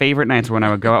 Some of my favorite nights were when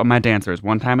I would go out with my dancers.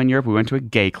 One time in Europe, we went to a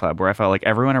gay club where I felt like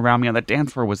everyone around me on the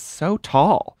dance floor was so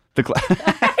tall. That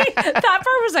part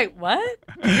was like, what?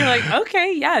 You're like,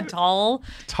 okay, yeah, tall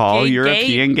gay,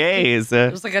 European gays.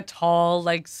 It was like a tall,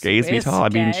 like Gays me Swiss tall. I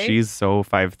mean, gay. she's so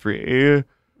 5'3".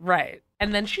 Right.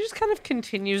 And then she just kind of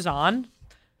continues on.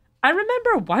 I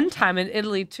remember one time in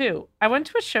Italy, too. I went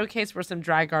to a showcase where some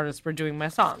drag artists were doing my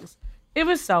songs. It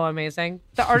was so amazing.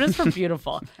 The artists were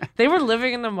beautiful. They were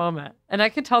living in the moment, and I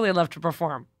could tell they loved to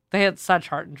perform. They had such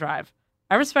heart and drive.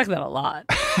 I respect that a lot.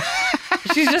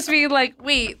 She's just being like,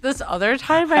 wait, this other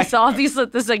time I saw this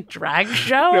like drag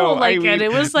show, No, I and mean,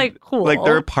 it was like cool. Like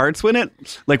there are parts when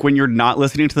like when you're not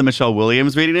listening to the Michelle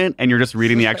Williams reading it and you're just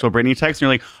reading the actual Britney text and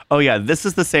you're like, oh yeah, this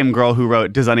is the same girl who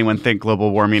wrote, does anyone think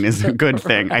global warming is a good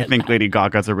thing? I think Lady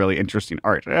Gaga's a really interesting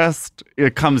artist.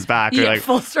 It comes back. You're Yeah, like,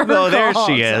 full circle. oh, there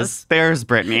she is. There's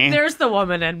Britney. There's the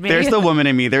woman in me. There's the woman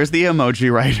in me. There's the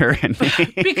emoji writer in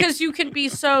me. Because you can be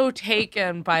so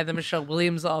taken by the Michelle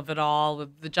Williams of it all,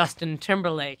 with the Justin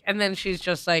Timberlake. And then she's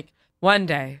just like, one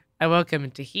day I woke up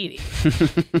in Tahiti.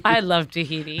 I love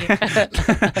Tahiti.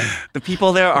 The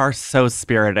people there are so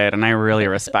spirited, and I really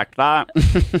respect that.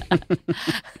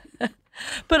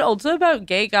 But also about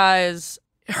gay guys,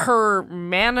 her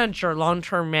manager,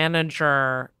 long-term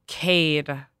manager,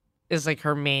 Cade, is like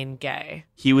her main gay.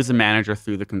 He was a manager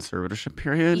through the conservatorship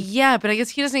period. Yeah, but I guess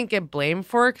he doesn't get blamed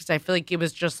for it, because I feel like it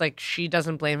was just like she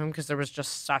doesn't blame him because there was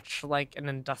just such like an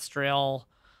industrial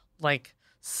like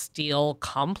steel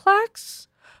complex.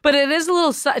 But it is a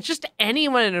little, just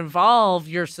anyone involved,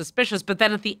 you're suspicious. But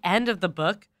then at the end of the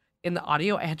book, in the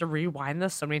audio, I had to rewind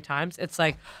this so many times. It's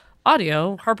like,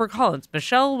 audio, HarperCollins,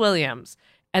 Michelle Williams.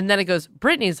 And then it goes,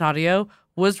 Britney's audio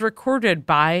was recorded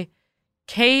by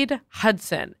Cade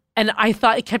Hudson. And I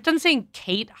thought it kept on saying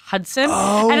Kate Hudson.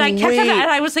 Oh, and I kept wait. on,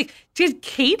 and I was like, did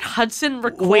Kate Hudson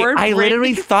record Wait, I Britney?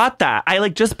 literally thought that. I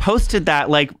like just posted that,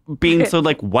 like being so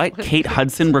like, what? Kate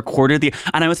Hudson recorded the,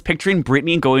 and I was picturing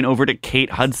Britney going over to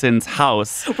Kate Hudson's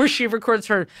house. Where she records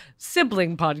her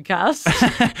sibling podcast.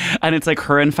 And it's like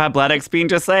her and Fabletics being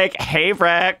just like, hey,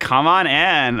 Rick, come on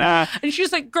in. And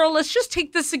she's like, girl, let's just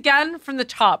take this again from the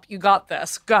top. You got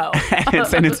this. Go.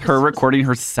 and it's her recording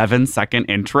her 7-second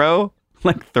intro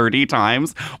like 30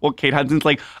 times. Well, Kate Hudson's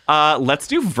like, let's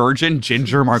do virgin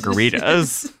ginger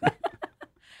margaritas.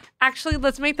 Actually,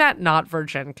 let's make that not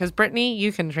virgin because Brittany,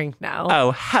 you can drink now. Oh,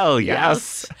 hell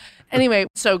yes. Anyway,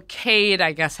 so Kate,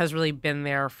 I guess, has really been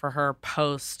there for her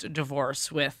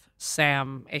post-divorce with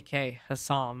Sam, aka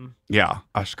Hassam Yeah,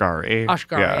 Ashghari.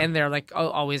 Yeah. And they're like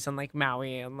always in like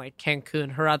Maui and like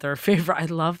Cancun, her other favorite. I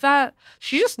love that.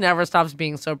 She just never stops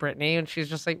being so Britney, and she's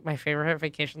just like my favorite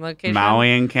vacation location. Maui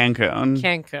and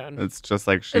Cancun. It's just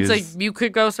like she's... It's like you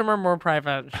could go somewhere more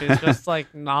private. She's just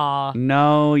like, nah.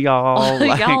 No, y'all.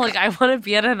 Y'all, like I want to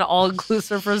be at an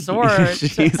all-inclusive resort.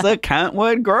 She's a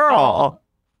Kentwood girl.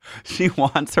 She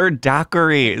wants her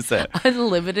daiquiris.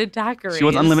 Unlimited daiquiris. She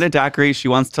wants unlimited daiquiris. She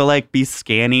wants to like be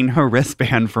scanning her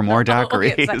wristband for more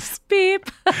daiquiris. It's like,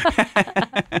 beep.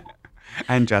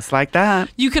 And just like that.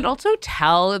 You can also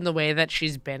tell in the way that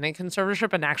she's been in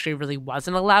conservatorship and actually really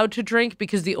wasn't allowed to drink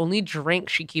because the only drink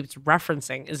she keeps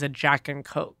referencing is a Jack and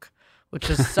Coke, which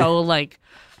is so like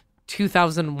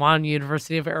 2001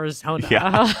 University of Arizona.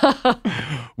 Yeah.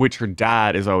 Which her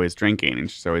dad is always drinking. And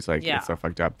she's always like, Yeah. It's so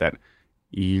fucked up that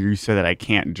you said that I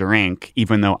can't drink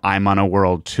even though I'm on a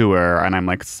world tour and I'm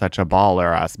like such a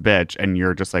baller ass bitch and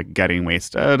you're just like getting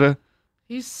wasted.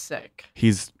 He's sick.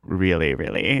 He's really,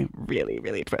 really, really,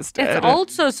 really twisted. It's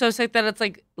also so sick that it's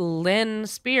like Lynn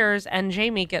Spears and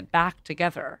Jamie get back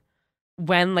together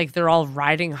when like they're all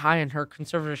riding high in her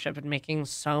conservatorship and making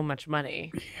so much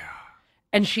money. Yeah.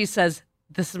 And she says,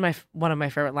 this is one of my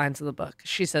favorite lines of the book.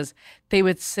 She says, they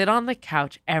would sit on the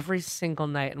couch every single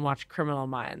night and watch Criminal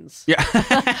Minds. Yeah.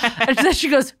 And then she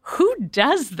goes, who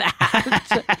does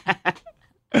that?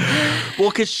 Well,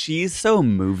 because she's so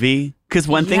movie. Because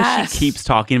one thing Yes. she keeps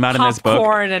talking about in this book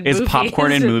Popcorn and is movies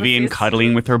popcorn and and movie and movies.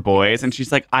 cuddling with her boys. And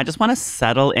she's like, I just want to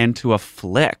settle into a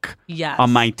flick Yes.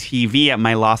 on my TV at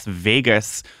my Las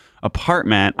Vegas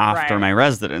apartment after Right. my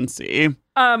residency.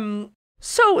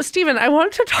 So, Stephen, I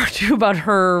wanted to talk to you about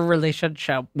her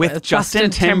relationship With Justin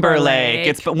Timberlake.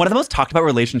 It's one of the most talked about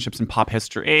relationships in pop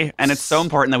history. And it's so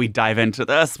important that we dive into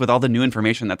this with all the new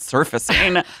information that's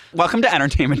surfacing. Welcome to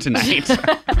Entertainment Tonight.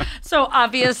 So,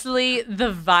 obviously,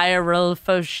 the viral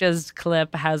faux shiz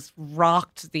clip has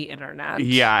rocked the internet.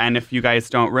 Yeah, and if you guys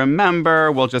don't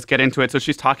remember, we'll just get into it. So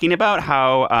she's talking about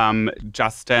how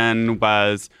Justin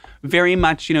was very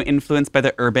much, influenced by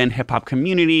the urban hip hop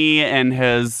community and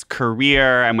his career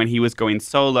and when he was going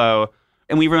solo.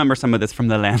 And we remember some of this from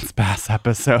the Lance Bass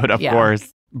episode, of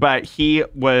course. But he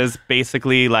was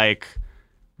basically like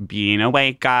being a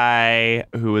white guy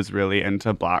who was really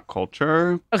into Black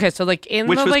culture. Okay, so like which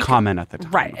was common at the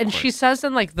time. Right. And she says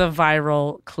in like the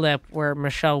viral clip where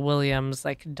Michelle Williams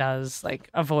like does like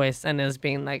a voice and is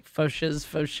being like faux shiz.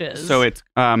 So it's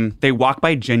they walk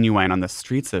by Genuine on the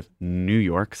streets of New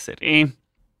York City.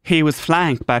 He was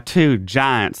flanked by 2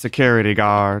 giant security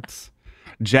guards.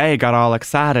 Jay got all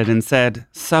excited and said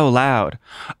so loud,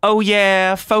 "Oh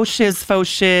yeah, faux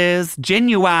shiz,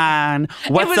 Genuine.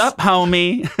 What's up,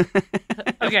 homie?"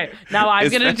 Okay, now I'm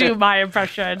going to do my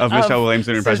impression of Michelle Williams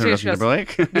doing an impression of Justin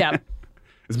Timberlake. Yeah.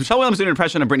 Is Michelle Williams doing an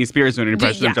impression of Britney Spears doing an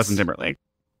impression of Yes. Justin Timberlake?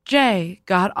 Jay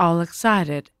got all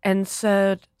excited and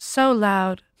said so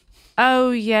loud,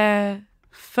 "Oh yeah,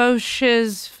 faux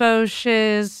shiz,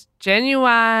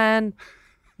 Genuine.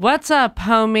 What's up,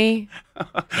 homie?"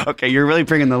 Okay, you're really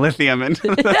bringing the lithium into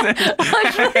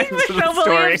I think Michelle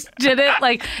Williams did it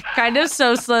like kind of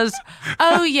so slow.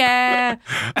 Oh yeah,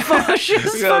 faux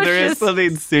shiz. There is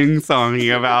something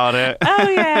sing-songy about it. Oh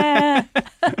yeah.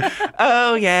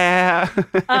 Oh yeah.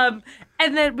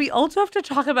 And then we also have to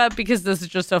talk about, because this is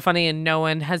just so funny and no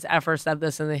one has ever said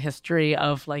this in the history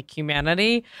of like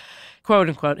humanity, quote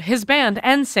unquote, his band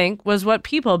NSYNC was what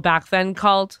people back then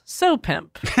called so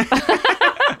pimp.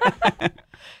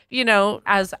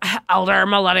 As elder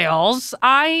millennials,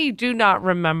 I do not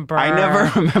remember. I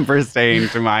never remember saying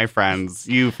to my friends,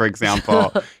 you, for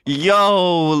example,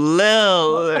 yo,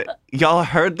 Lil, y'all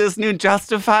heard this new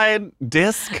Justified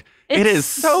disc? It is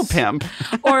so pimp.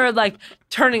 Or like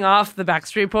turning off the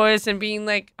Backstreet Boys and being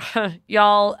like,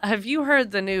 y'all, have you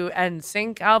heard the new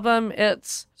NSYNC album?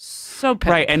 It's so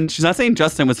pimp. Right, and she's not saying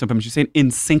Justin was so pimp. She's saying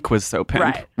NSYNC was so pimp,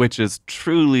 Right. which is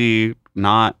truly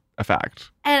not a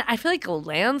fact. And I feel like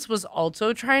Lance was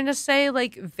also trying to say,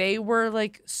 like, they were,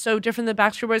 like, so different than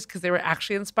Backstreet Boys because they were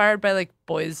actually inspired by, like,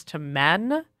 Boys to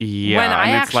Men. Yeah, When I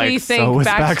and it's actually like, think so is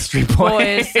Backstreet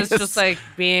Boys is Boys. just, like,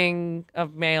 being a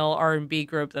male R&B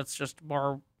group that's just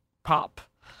more pop.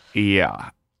 Yeah.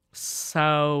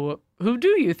 So who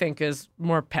do you think is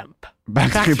more pimp?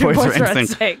 Backstreet Boys or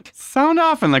NSYNC? NSYNC? Sound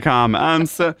off in the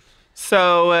comments.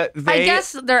 So they... I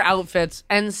guess their outfits,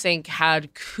 NSYNC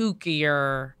had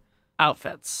kookier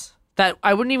outfits that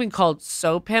I wouldn't even call it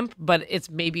so pimp, but it's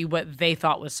maybe what they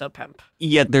thought was so pimp.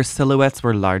 Yeah, their silhouettes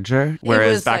were larger,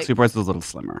 whereas was like- Backstreet Boys was a little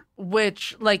slimmer.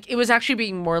 Which, like, it was actually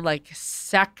being more like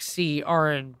sexy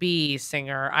R&B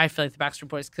singer. I feel like the Backstreet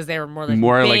Boys because they were more like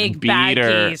big, beater.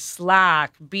 baggy,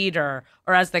 slack, beater,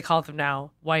 or as they call them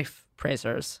now, wife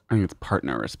praisers. I think it's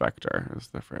partner respecter is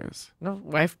the phrase. No,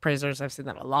 wife praisers. I've seen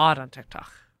that a lot on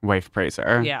TikTok. Wife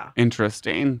praiser. Yeah.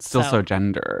 Interesting. Still so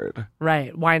gendered.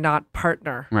 Right. Why not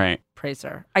partner Right.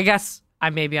 praiser? I guess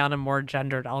I may be on a more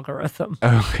gendered algorithm.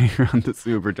 Okay, you're on the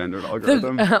super gendered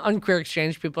algorithm. On Queer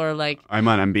Exchange, people are like, I'm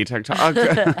on MB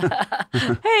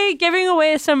TikTok. hey, giving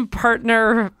away some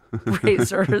partner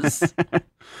praisers.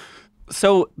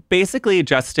 So basically,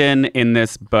 Justin, in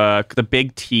this book, the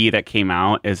big tea that came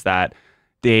out is that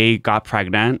they got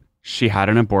pregnant, she had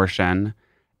an abortion,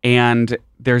 and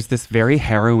there's this very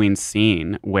harrowing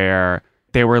scene where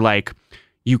they were like,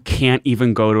 you can't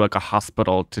even go to like a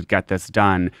hospital to get this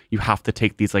done. You have to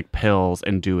take these like pills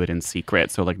and do it in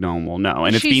secret so like no one will know.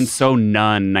 And it's being so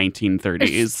nun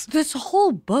 1930s. This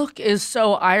whole book is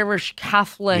so Irish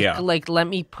Catholic, Yeah. like, let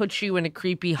me put you in a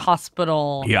creepy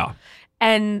hospital. Yeah.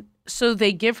 And so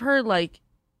they give her like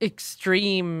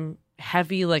extreme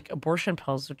heavy like abortion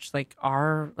pills, which like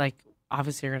are like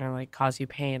obviously are gonna like cause you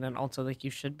pain, and also like you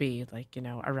should be like, you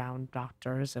know, around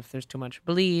doctors if there's too much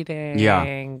bleeding. Yeah.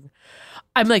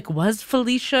 I'm like, was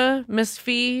Felicia Miss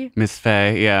Fee Miss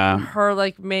Faye, yeah. her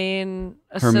like main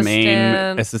Her assistant?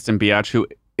 main assistant biatch, who,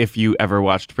 if you ever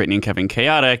watched Britney and Kevin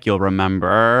Chaotic, you'll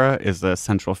remember is a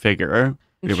central figure.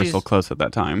 They were so She's- close at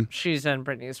that time. She's in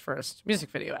Britney's first music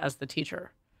video as the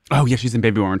teacher. Oh, yeah, she's in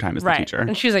Baby One More Time as the teacher.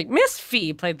 And she's like, Miss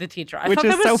Fee played the teacher. I Which thought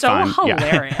is that was so so fun. Yeah.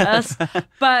 hilarious.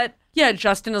 But yeah,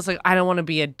 Justin is like, I don't want to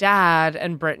be a dad.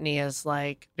 And Brittany is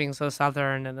like being so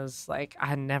Southern and is like,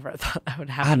 I never thought I would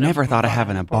have I never thought I'd have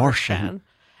an abortion.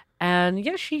 And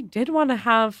yeah, she did want to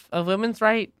have a woman's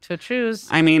right to choose.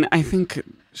 I mean, I think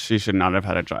she should not have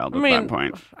had a child at that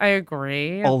point. I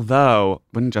agree. Although,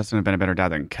 wouldn't Justin have been a better dad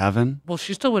than Kevin? Well,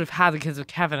 she still would have had the kids with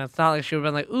Kevin. It's not like she would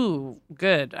have been like, ooh,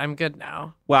 good. I'm good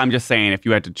now. Well, I'm just saying, if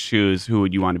you had to choose who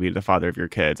would you want to be the father of your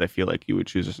kids, I feel like you would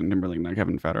choose Justin Timberlake, not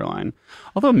Kevin Federline.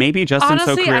 Although maybe Justin's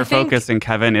Honestly, so I career think- focused and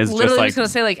Kevin is just Literally like was going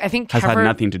to say, like, I think has Kevin, had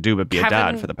nothing to do but be a dad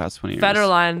Kevin for the past 20 years.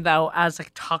 Federline, though, as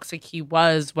like toxic he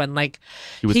was when like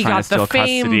He was trying got to steal the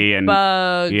fame custody and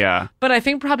bug. yeah. But I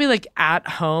think probably like at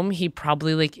home, he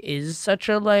probably like is such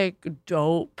a like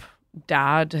dope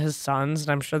dad to his sons,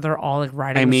 and I'm sure they're all like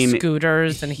riding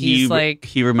scooters, and he's like,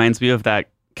 he reminds me of that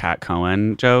Kat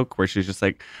Cohen joke where she's just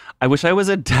like, I wish I was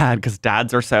a dad because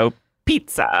dads are so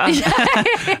pizza.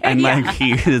 And like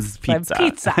he is pizza. like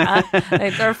pizza.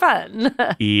 Like they're fun.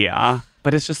 Yeah.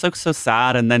 But it's just like so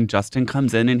sad. And then Justin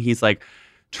comes in and he's like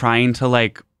trying to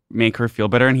like make her feel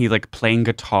better. And he's like playing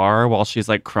guitar while she's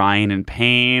like crying in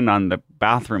pain on the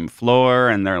bathroom floor.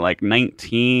 And they're like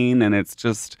 19. And it's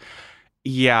just,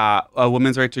 yeah, a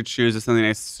woman's right to choose is something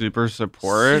I super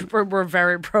support. We're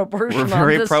very pro-abortion. We're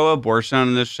very on this. pro-abortion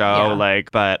on this show. Yeah.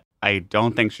 Like, but I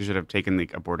don't think she should have taken the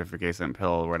abortifacient pill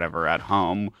or whatever at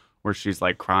home where she's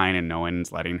like crying and no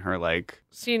one's letting her like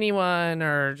see anyone,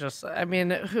 or just, I mean,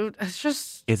 who, it's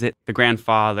just, is it the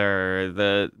grandfather,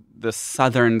 the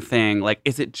Southern thing? Like,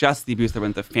 is it just the abuse that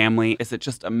went to the family? Is it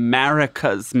just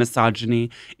America's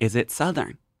misogyny? Is it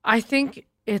Southern? I think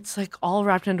it's like all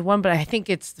wrapped into one, but I think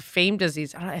it's the fame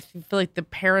disease. I feel like the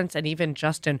parents and even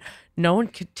Justin, no one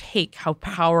could take how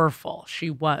powerful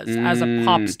she was as a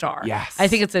pop star. Yes. I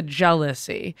think it's a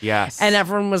jealousy. Yes. And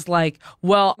everyone was like,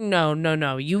 well, no.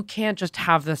 You can't just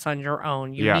have this on your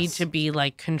own. You Yes. need to be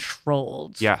like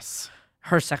controlled. Yes.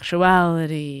 Her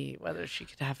sexuality, whether she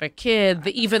could have a kid,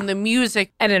 even the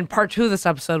music. And in part 2 of this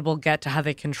episode, we'll get to how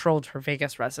they controlled her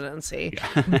Vegas residency.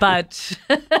 Yeah. But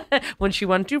when she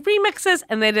wanted to do remixes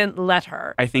and they didn't let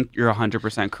her. I think you're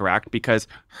 100% correct because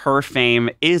her fame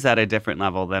is at a different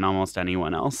level than almost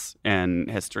anyone else in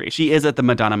history. She is at the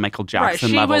Madonna, Michael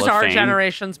Jackson level of She was our fame.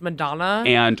 generation's Madonna.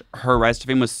 And her rise to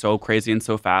fame was so crazy and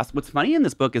so fast. What's funny in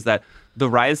this book is that the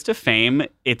rise to fame,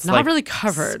 it's Not like really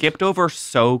covered. skipped over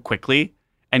so quickly.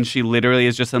 And she literally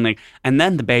is just in like, and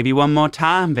then the Baby One More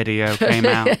Time video came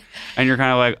out. And you're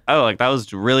kind of like, oh, like that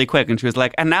was really quick. And she was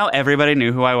like, and now everybody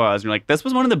knew who I was. And you're like, this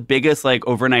was one of the biggest like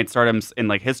overnight stardoms in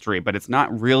like history, but it's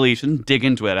not really, you shouldn't dig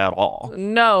into it at all.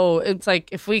 No, it's like,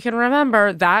 if we can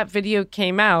remember, that video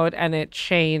came out and it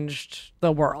changed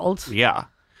the world. Yeah.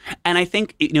 And I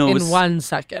think, you know, in 1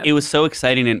 second. It was so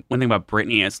exciting. And one thing about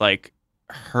Britney is like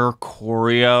her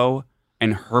choreo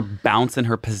and her bounce and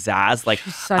her pizzazz. Like,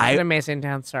 she's such an amazing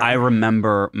dancer. I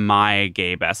remember my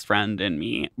gay best friend and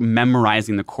me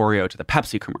memorizing the choreo to the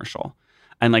Pepsi commercial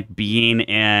and like being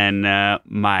in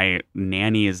my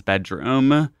nanny's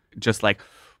bedroom, just like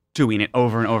doing it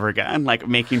over and over again, like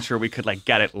making sure we could like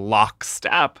get it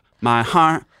lockstep. My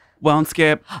heart won't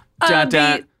skip.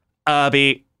 A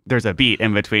beat. There's a beat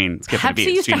in between. Skip the beat.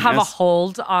 Pepsi used to have a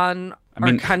hold on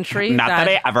our country. Not that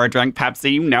I ever drank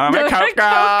Pepsi. You know I'm a Coke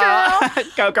girl.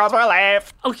 Coke girls for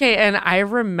life. Okay, and I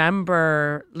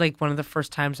remember like one of the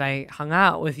first times I hung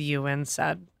out with you and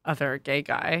said other gay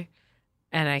guy,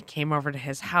 and I came over to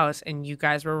his house and you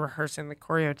guys were rehearsing the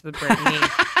choreo to the Britney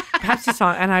Pepsi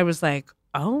song, and I was like,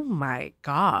 oh my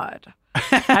God.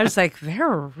 I was like,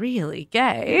 they're really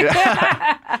gay.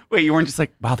 Wait, you weren't just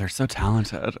like, wow, they're so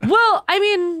talented. Well, I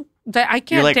mean, I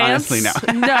can't You're like, dance. honestly,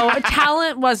 no. No,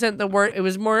 talent wasn't the word. It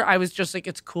was more, I was just like,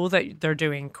 it's cool that they're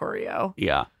doing choreo.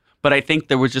 Yeah. But I think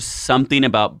there was just something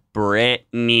about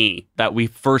Britney that we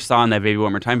first saw in that Baby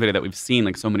One More Time video that we've seen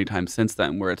like so many times since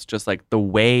then, where it's just like the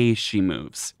way she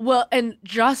moves. Well, and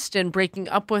Justin breaking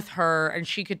up with her, and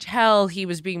she could tell he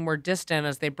was being more distant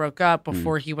as they broke up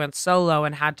before he went solo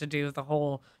and had to do the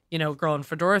whole, you know, girl in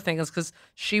fedora thing, is because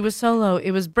she was solo.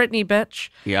 It was Britney, bitch.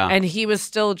 Yeah. And he was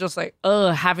still just like,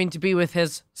 having to be with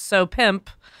his pimp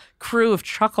crew of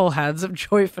chuckleheads of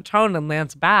Joey Fatone and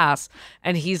Lance Bass.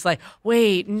 And he's like,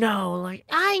 wait, no, like,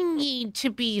 I need to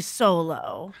be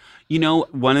solo. You know,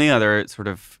 one of the other sort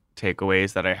of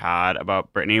takeaways that I had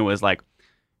about Britney was like,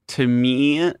 to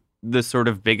me, the sort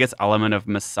of biggest element of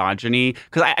misogyny,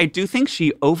 because I do think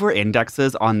she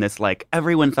over-indexes on this, like,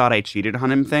 everyone thought I cheated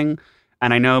on him thing.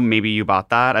 And I know maybe you bought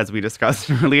that, as we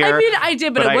discussed earlier. I mean, I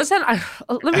did, but it wasn't.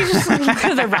 Let me just look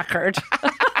for the record.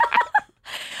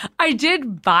 I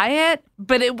did buy it,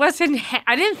 but it wasn't.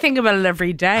 I didn't think about it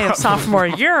every day of sophomore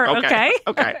year. Okay.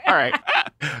 All right.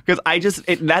 Because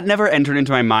that never entered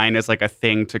into my mind as like a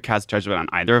thing to cast judgment on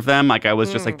either of them. Like I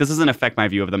was just like, this doesn't affect my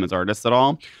view of them as artists at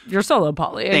all. You're solo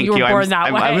poly, and Thank you were born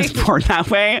that way. I was born that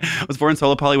way. I was born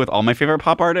solo poly with all my favorite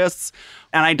pop artists,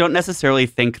 and I don't necessarily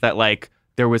think that like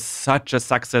there was such a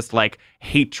sexist like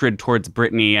hatred towards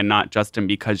Britney and not Justin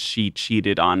because she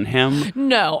cheated on him.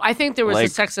 No, I think there was a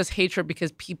sexist hatred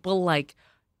because people like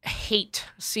hate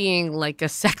seeing like a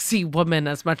sexy woman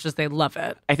as much as they love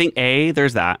it. I think A,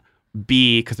 there's that.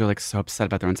 B, because they're like so upset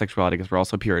about their own sexuality because we're all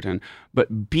so Puritan.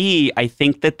 But B, I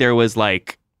think that there was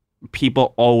like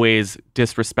people always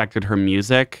disrespected her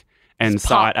music and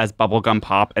saw it as bubblegum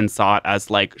pop and saw it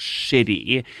as like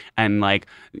shitty and like,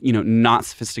 you know, not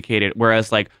sophisticated.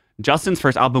 Whereas like Justin's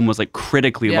first album was like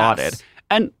critically lauded.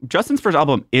 And Justin's first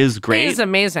album is great. It is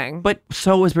amazing. But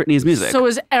so is Britney's music. So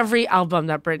is every album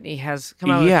that Britney has come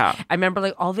out with. I remember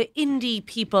like all the indie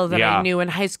people that I knew in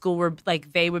high school were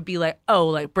like, they would be like, oh,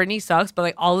 like Britney sucks, but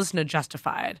like all listen to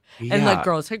Justified. And like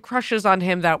girls had crushes on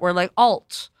him that were like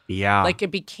alt. Yeah. Like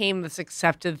it became this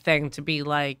accepted thing to be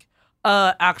like,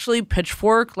 actually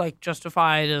Pitchfork, like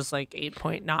Justified is like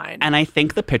 8.9. And I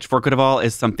think the Pitchfork of it all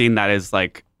is something that is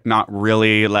like not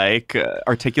really like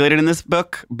articulated in this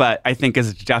book, but I think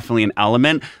is definitely an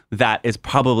element that is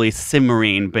probably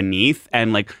simmering beneath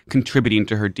and like contributing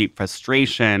to her deep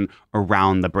frustration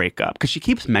around the breakup. Because she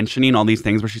keeps mentioning all these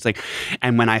things where she's like,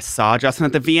 and when I saw Justin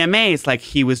at the VMAs, like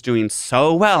he was doing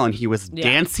so well and he was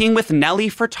dancing with Nelly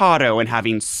Furtado and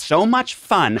having so much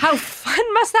fun. How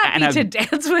fun must that be to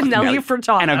dance with Nelly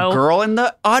Furtado? And a girl in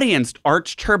the audience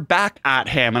arched her back at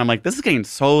him. And I'm like, this is getting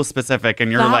so specific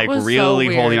and you're like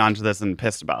really holding on to this and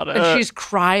pissed about it. And she's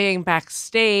crying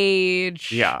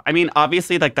backstage. Yeah. I mean,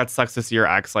 obviously, like that sucks to see your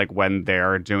ex like when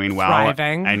they're doing well.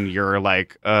 Thriving. And you're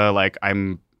like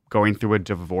I'm going through a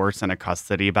divorce and a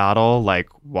custody battle, like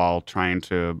while trying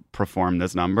to perform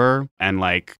this number. And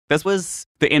like this was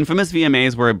the infamous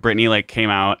VMAs where Britney like came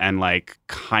out and like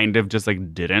kind of just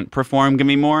like didn't perform Give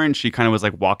Me More, and she kind of was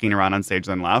like walking around on stage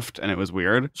then left, and it was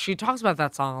weird. She talks about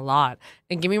that song a lot,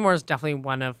 and Give Me More is definitely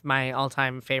one of my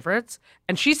all-time favorites.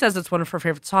 And she says it's one of her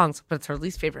favorite songs, but it's her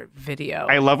least favorite video.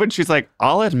 I love when she's like,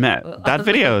 I'll admit that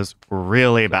video is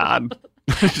really bad.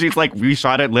 She's like, we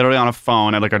shot it literally on a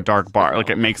phone at like a dark bar. Like,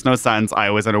 it makes no sense. I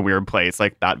was in a weird place.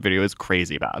 Like, that video is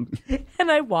crazy bad.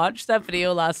 And I watched that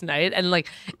video last night, and like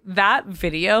that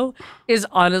video is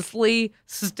honestly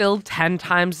still 10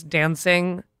 times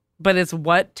dancing, but it's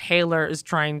what Taylor is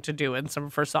trying to do in some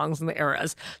of her songs in the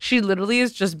eras. She literally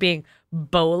is just being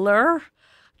bowler,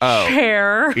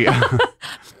 chair,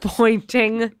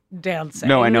 pointing, dancing.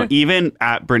 No, I know. Even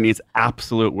at Britney's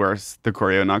absolute worst, the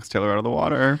choreo knocks Taylor out of the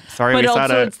water. Sorry, But we said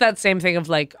also, it. it's that same thing of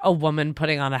like a woman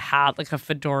putting on a hat, like a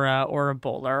fedora or a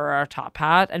bowler or a top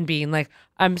hat, and being like,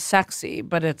 I'm sexy,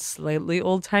 but it's slightly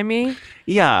old timey.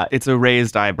 Yeah, it's a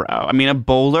raised eyebrow. I mean, a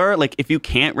bowler, like if you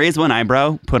can't raise one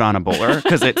eyebrow, put on a bowler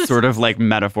because it sort of like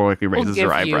metaphorically raises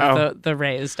your eyebrow. You the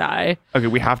raised eye. Okay,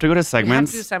 we have to go to We have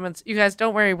segments. to do segments. You guys,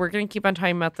 don't worry. We're going to keep on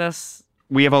talking about this.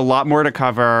 We have a lot more to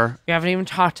cover. We haven't even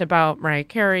talked about Mariah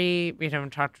Carey. We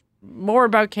haven't talked more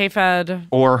about K-Fed.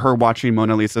 Or her watching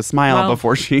Mona Lisa smile Well-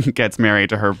 before she gets married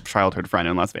to her childhood friend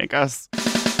in Las Vegas.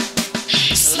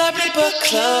 Celebrity Book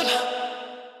Club.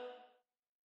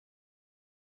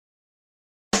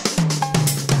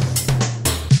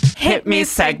 Hit me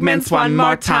segments one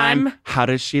more time. How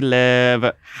does she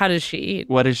live? How does she eat?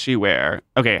 What does she wear?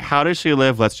 Okay, how does she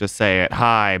live? Let's just say it.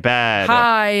 High bed.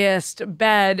 Highest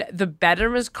bed. The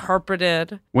bedroom is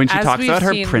carpeted. When she As talks we've about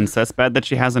her seen- princess bed that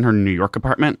she has in her New York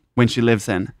apartment, when she lives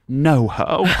in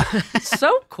NoHo.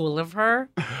 So cool of her.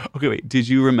 Okay, wait. Did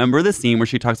you remember the scene where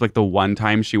she talks like the one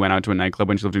time she went out to a nightclub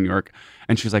when she lived in New York,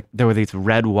 and she's like, there were these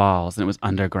red walls and it was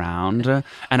underground,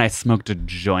 and I smoked a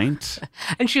joint.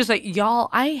 And she was like, y'all,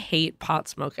 I hate pot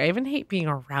smoke. I even hate being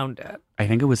around it. I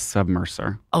think it was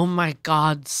Submerser. Oh my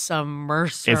God,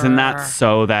 Submerser. Isn't that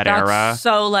so that That's era?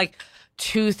 so like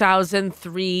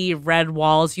 2003 red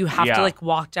walls. You have Yeah. to like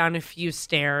walk down a few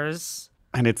stairs.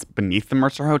 And it's beneath the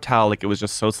Mercer Hotel. Like, it was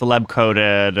just so celeb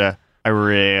coded. I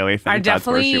really think I that's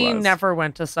where she definitely was. never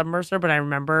went to Submerser, but I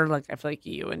remember like I feel like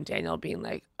you and Daniel being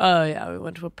like, oh yeah, we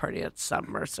went to a party at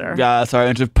Submerser. Yeah, sorry, I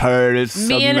went to Paris.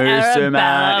 Me and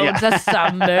Arabelle went to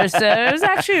Submerser. It was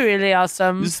actually really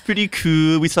awesome. It was pretty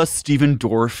cool. We saw Steven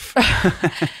Dorff.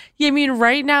 Yeah, I mean,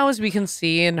 right now, as we can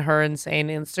see in her insane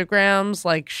Instagrams,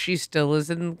 like she still is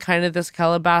in kind of this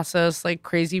Calabasas, like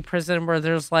crazy prison where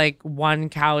there's like one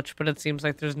couch, but it seems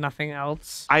like there's nothing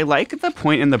else. I like the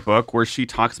point in the book where she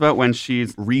talks about when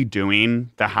she's redoing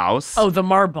the house. Oh, the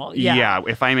marble. Yeah. Yeah,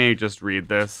 if I may just read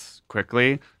this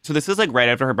quickly. So this is like right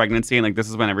after her pregnancy, and like this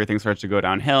is when everything starts to go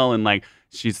downhill, and like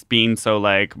she's being so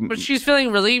like But she's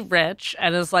feeling really rich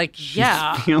and is like,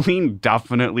 yeah, feeling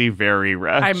definitely very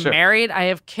rich. I'm married. I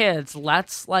have kids.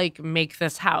 Let's like make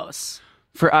this house.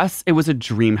 For us, it was a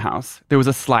dream house. There was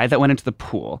a slide that went into the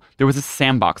pool. There was a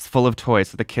sandbox full of toys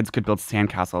so the kids could build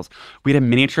sandcastles. We had a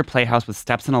miniature playhouse with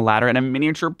steps and a ladder and a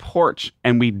miniature porch,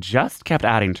 and we just kept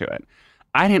adding to it.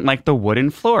 I didn't like the wooden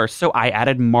floor, so I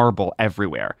added marble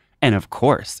everywhere. And of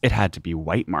course, it had to be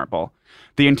white marble.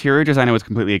 The interior designer was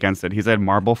completely against it. He said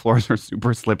marble floors are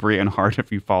super slippery and hard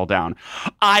if you fall down.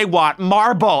 I want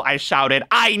marble, I shouted.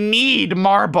 I need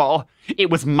marble.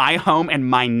 It was my home and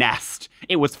my nest.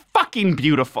 It was fucking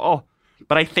beautiful.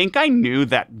 But I think I knew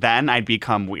that then I'd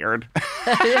become weird.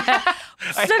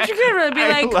 Such a good one. Be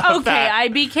I like, love okay, that. I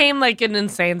became like an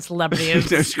insane celebrity of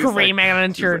No, she's screaming like- at an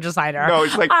interior designer. No,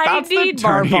 it's like, I that's need the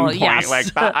turning marble. point. Yes. Like,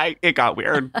 that, it got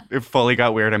weird. It fully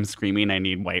got weird. I'm screaming, I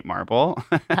need white marble.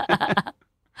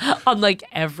 On like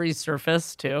every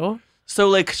surface too. So,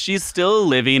 like, she's still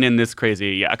living in this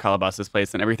crazy, Calabasas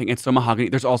place and everything. It's so mahogany.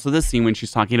 There's also this scene when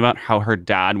she's talking about how her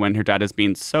dad, when her dad is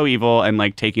being so evil and,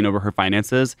 like, taking over her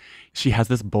finances, she has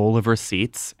this bowl of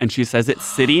receipts, and she says it's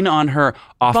sitting on her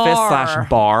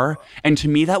office/bar. And to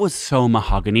me, that was so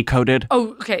mahogany coated. Oh,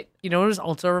 okay. You know what it was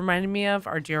also reminding me of?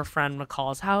 Our dear friend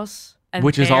McCall's house. And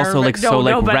Which is there- also, like, so,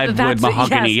 like, but redwood that's-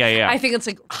 mahogany. yes. Yeah. I think it's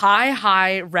like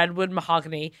high redwood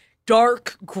mahogany,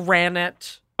 dark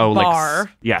granite Oh, bar. like,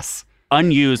 yes.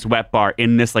 Unused wet bar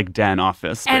in this, like, den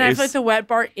office space. And I feel like the wet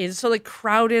bar is so like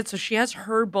crowded. So she has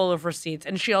her bowl of receipts.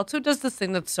 And she also does this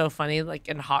thing that's so funny, like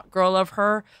in Hot Girl of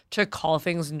her, to call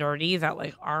things nerdy that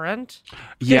like aren't. 'Cause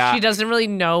Yeah. She doesn't really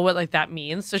know what like that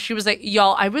means. So she was like,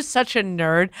 y'all, I was such a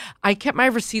nerd. I kept my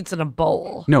receipts in a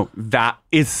bowl. No, that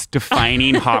is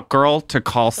defining hot girl to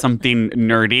call something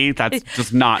nerdy. That's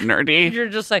just not nerdy. You're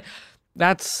just like,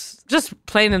 that's just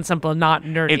plain and simple, not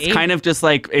nerdy. It's kind of just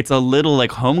like, it's a little like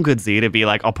home goodsy to be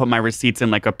like, I'll put my receipts in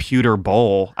like a pewter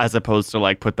bowl as opposed to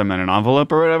like put them in an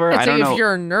envelope or whatever. It's I don't like know. if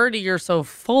you're nerdy, you're so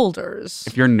folders.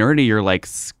 If you're nerdy, you're like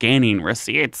scanning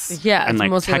receipts. Yeah, And it's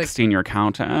like mostly, like, texting your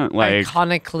accountant. Like,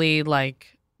 iconically,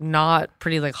 like not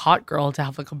pretty, like hot girl to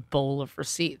have like a bowl of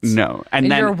receipts. no. And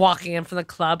And then you're walking in from the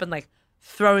club and like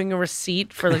throwing a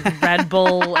receipt for like Red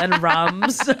Bull and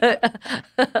Rums.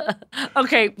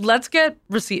 Okay, let's get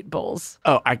receipt bowls.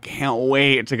 Oh, I can't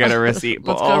wait to get a receipt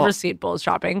bowl. Let's go receipt bowls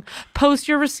shopping. Post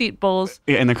your receipt bowls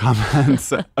in the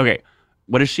comments. Okay.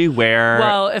 What does she wear?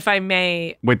 Well, if I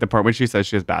may. With the part when she says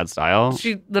she has bad style.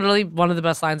 She literally, one of the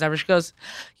best lines ever. She goes,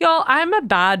 y'all, I'm a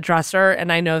bad dresser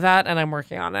and I know that and I'm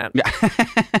working on it. Yeah.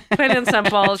 Plain and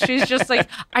simple. She's just like,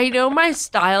 I know my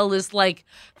style is like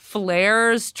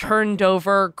flares, turned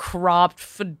over, cropped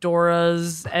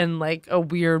fedoras, and like a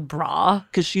weird bra.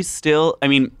 Because she's still, I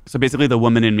mean, so basically the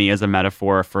woman in me is a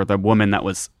metaphor for the woman that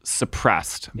was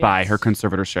suppressed by her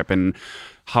conservatorship and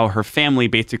how her family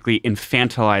basically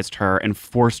infantilized her and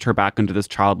forced her back into this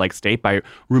childlike state by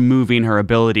removing her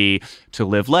ability to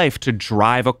live life, to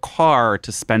drive a car,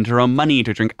 to spend her own money,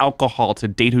 to drink alcohol, to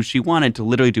date who she wanted, to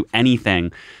literally do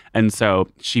anything. And so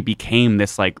she became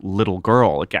this like little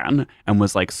girl again and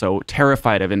was like so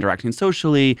terrified of interacting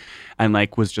socially and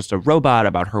like was just a robot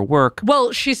about her work.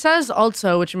 Well, she says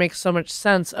also, which makes so much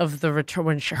sense, of the return,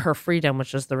 when her freedom,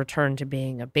 which is the return to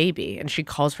being a baby. And she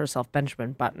calls herself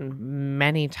Benjamin Button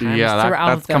many times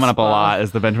throughout that's coming up a lot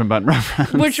is the Benjamin Button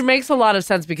reference. Which makes a lot of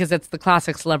sense because it's the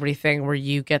classic celebrity thing where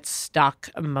you get stuck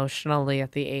emotionally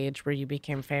at the age where you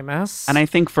became famous. And I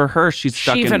think for her, she's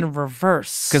stuck in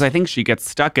reverse. Because I think she gets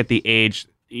stuck at the age,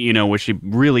 you know, where she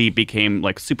really became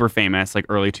like super famous, like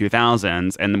early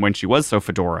 2000s. And when she was so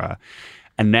fedora.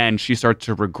 And then she starts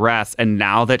to regress. And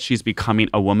now that she's becoming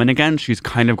a woman again, she's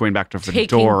kind of going back to fedora.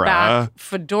 Taking back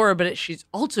fedora, but she's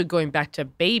also going back to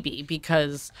baby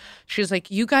because she's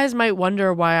like, you guys might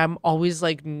wonder why I'm always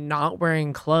like not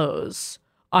wearing clothes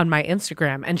on my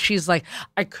Instagram. And she's like,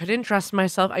 I couldn't dress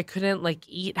myself. I couldn't like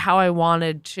eat how I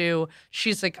wanted to.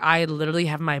 She's like, I literally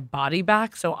have my body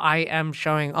back. So I am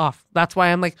showing off. That's why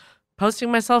I'm like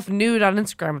posting myself nude on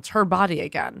Instagram. It's her body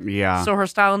again. Yeah. So her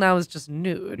style now is just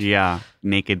nude. Yeah.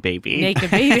 Naked baby.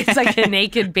 Naked baby. It's like a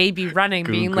naked baby running,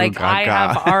 being like, gaga. I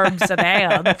have arms and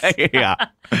hands. Yeah.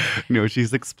 No,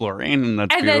 she's exploring and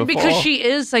that's and beautiful. then because she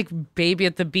is like baby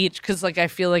at the beach, because like I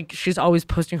feel like she's always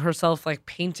posting herself like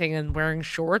painting and wearing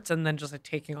shorts and then just like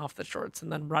taking off the shorts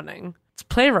and then running. It's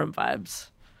playroom vibes.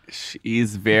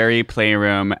 She's very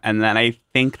playroom. And then I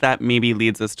think that maybe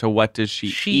leads us to what does she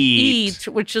eat?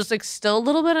 Which is like still a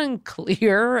little bit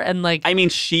unclear. And like, I mean,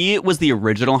 she was the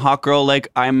original hot girl. Like,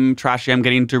 I'm trashy. I'm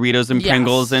getting Doritos and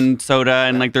Pringles and soda.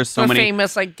 And like, there's so many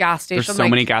famous like gas station. There's so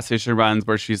many gas station runs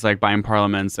where she's like buying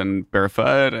Parliaments and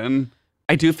barefoot. And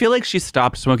I do feel like she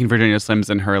stopped smoking Virginia Slims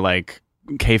in her like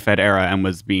K-Fed era and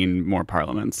was being more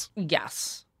Parliaments.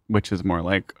 Yes. Which is more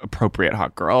like appropriate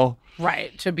hot girl.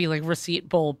 Right, to be like receipt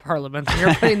bowl Parliaments. And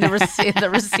you're putting the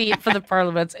receipt for the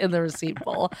Parliaments in the receipt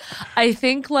bowl. I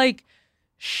think like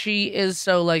she is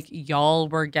so like, y'all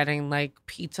were getting like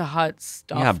Pizza Hut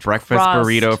stuff. Yeah, breakfast crust.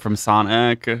 Burrito from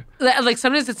Sonic. Like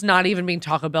sometimes it's not even being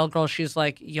Taco Bell girl. She's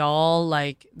like, y'all,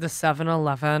 like the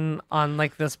 7-Eleven on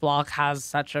like this block has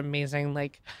such amazing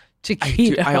like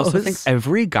taquitos. I also think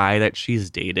every guy that she's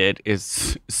dated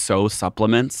is so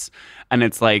supplements. And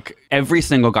it's like every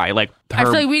single guy, like I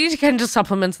feel like we need to get into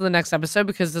supplements in the next episode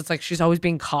because it's like she's always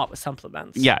being caught with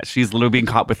supplements. Yeah, she's literally being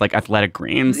caught with like athletic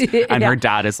greens. And her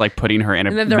dad is like putting her in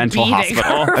a mental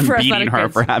hospital and beating her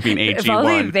for having AG1. If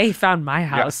only they found my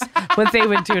house, what they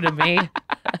would do to me.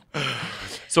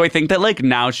 So I think that like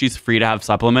now she's free to have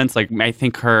supplements. Like I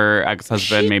think her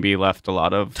ex-husband maybe left a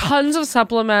lot of tons of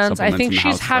supplements. I think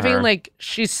she's having like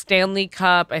she's Stanley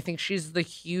Cup. I think she's the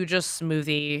hugest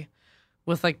smoothie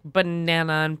with like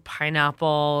banana and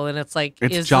pineapple, and it's like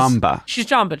it's Jamba. She's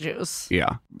Jamba Juice.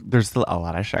 Yeah, there's still a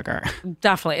lot of sugar.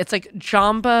 Definitely, it's like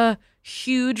Jamba,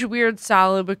 huge weird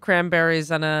salad with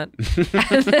cranberries in it,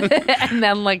 and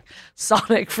then like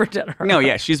Sonic for dinner. No,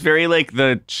 yeah, she's very like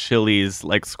the Chili's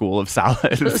like school of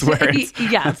salads, where it's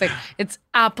it's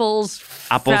apples,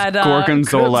 feta,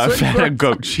 gorgonzola, feta,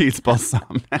 goat cheese,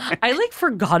 balsamic. I like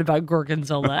forgot about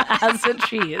gorgonzola as a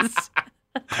cheese.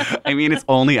 I mean, it's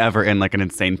only ever in like an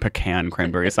insane pecan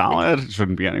cranberry salad. It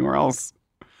shouldn't be anywhere else.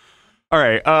 All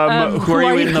right. Who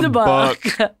are you in the book?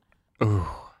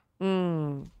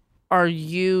 Ooh. Are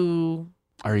you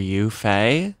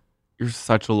Faye? You're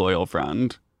such a loyal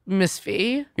friend. Miss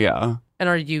Fee? Yeah. And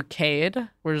are you Cade?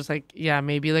 We're just like, yeah,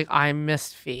 maybe like I'm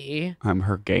Miss Fee. I'm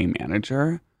her gay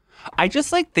manager. I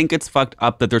just like think it's fucked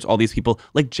up that there's all these people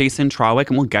like Jason Trawick,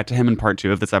 and we'll get to him in part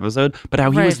 2 of this episode, but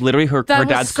how he was literally her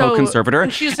dad's co-conservator.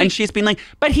 And she's been like,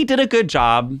 but he did a good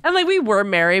job. And like we were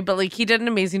married, but like he did an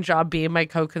amazing job being my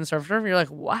co-conservator. And you're like,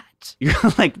 what? You're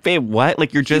like, babe, what?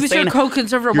 Like you're just saying, he was your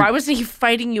co-conservator. Why wasn't he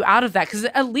fighting you out of that? Because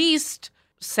at least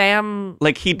Sam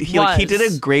Like he did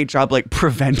a great job like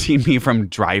preventing me from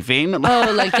driving.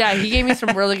 Oh, like, yeah, he gave me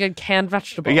some really good canned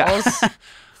vegetables. Yeah.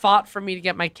 Fought for me to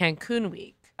get my Cancun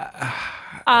week. She's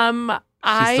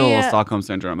still a little Stockholm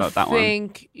syndrome about that one. I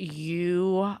think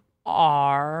you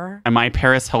are. Am I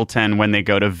Paris Hilton when they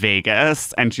go to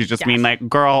Vegas? And she's just being like,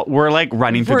 girl, we're like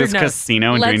running through this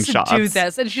casino and doing shots. Let's do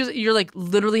this. And you're like,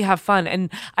 literally have fun.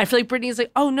 And I feel like Brittany's like,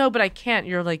 oh no, but I can't.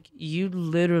 You're like, you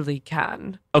literally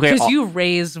can. Okay. Because you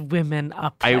raise women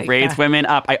up. I raise women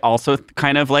up. I also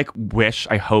kind of like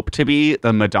I hope to be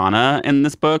the Madonna in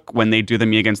this book when they do the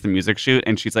Me Against the Music shoot.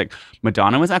 And she's like,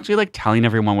 Madonna was actually like telling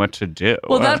everyone what to do.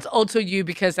 Well, that's also you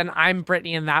because, and I'm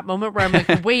Brittany in that moment where I'm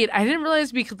like, wait, I didn't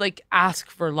realize we could like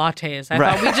ask for lattes. I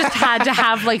thought we just had to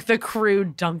have like the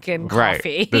crude Dunkin'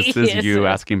 coffee. Right. This is you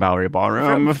asking Valerie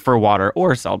Ballroom for water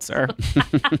or seltzer.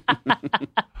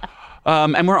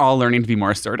 And we're all learning to be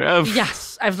more assertive.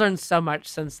 Yes, I've learned so much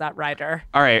since that writer.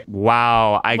 All right.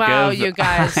 Wow. You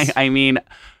guys. I mean,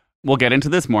 we'll get into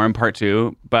this more in part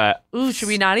 2, but... Ooh, should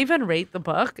we not even rate the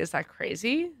book? Is that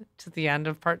crazy? To the end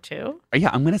of part 2?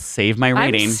 Yeah, I'm going to save my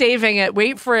rating. I'm saving it.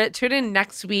 Wait for it. Tune in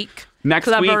next week.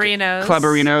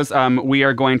 Clubberinos, we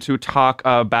are going to talk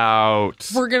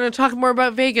about... We're going to talk more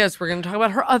about Vegas. We're going to talk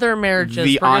about her other marriages.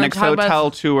 The Onyx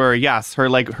Hotel tour. Yes, her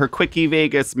Quickie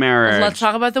Vegas marriage. Let's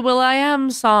talk about the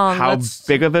Will.i.am song. How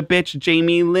big of a bitch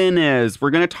Jamie Lynn is. We're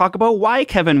going to talk about why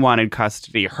Kevin wanted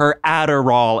custody. Her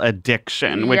Adderall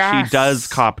addiction, which she does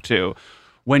cop to.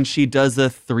 When she does a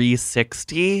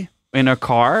 360... in a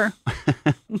car.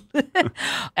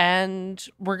 And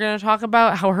we're going to talk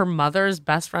about how her mother is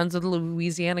best friends with the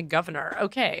Louisiana governor.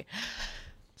 Okay.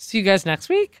 See you guys next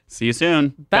week. See you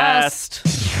soon. Best.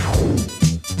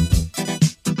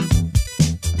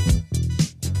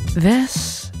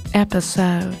 This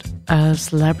episode of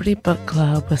Celebrity Book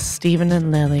Club with Stephen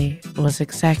and Lily was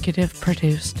executive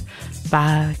produced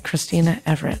by Christina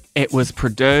Everett. It was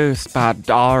produced by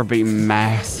Darby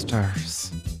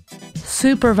Masters.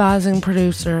 Supervising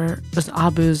producer was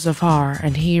Abu Zafar,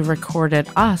 and he recorded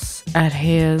us at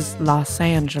his Los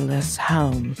Angeles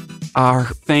home. Our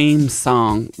theme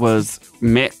song was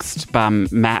mixed by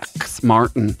Max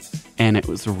Martin, and it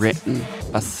was written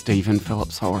by Stephen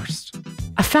Phillips Horst.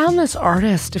 I found this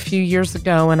artist a few years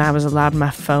ago when I was allowed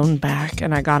my phone back,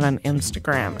 and I got on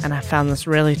Instagram, and I found this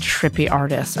really trippy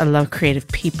artist. I love creative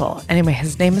people. Anyway,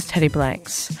 his name is Teddy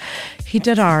Blanks. He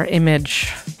did our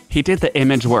image... He did the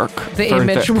image work. For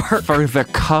the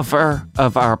cover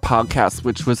of our podcast,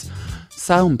 which was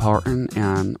so important.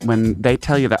 And when they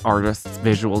tell you that artists'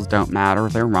 visuals don't matter,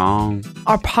 they're wrong.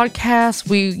 Our podcast,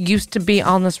 we used to be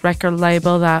on this record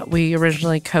label that we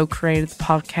originally co-created the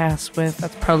podcast with.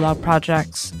 That's Prologue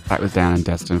Projects. That was down in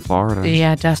Destin, Florida.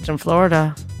 Yeah, Destin,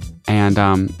 Florida. And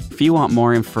if you want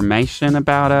more information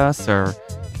about us or...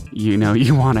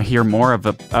 you want to hear more of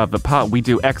the pod, we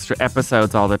do extra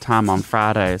episodes all the time on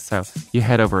Fridays. So you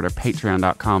head over to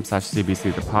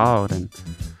patreon.com/CBCthepod and,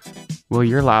 well,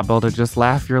 you're liable to just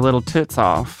laugh your little tits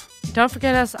off. Don't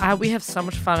forget us. We have so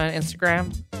much fun on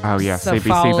Instagram. Oh, yeah. So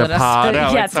CBC the pod.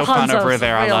 Oh, yeah, it's so fun over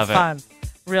there. I love it.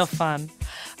 Real fun.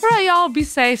 All right, y'all. Be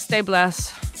safe. Stay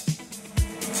blessed.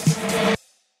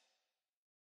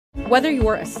 Whether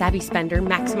you're a savvy spender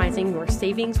maximizing your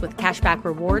savings with cashback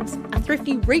rewards, a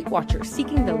thrifty rate watcher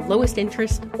seeking the lowest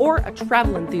interest, or a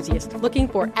travel enthusiast looking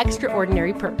for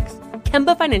extraordinary perks,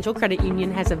 Kemba Financial Credit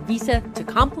Union has a visa to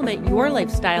complement your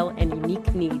lifestyle and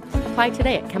unique needs. Apply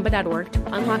today at Kemba.org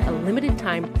to unlock a limited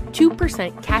time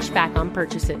 2% cash back on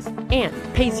purchases and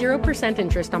pay 0%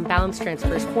 interest on balance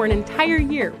transfers for an entire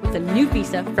year with a new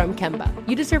visa from Kemba.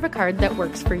 You deserve a card that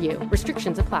works for you.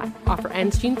 Restrictions apply. Offer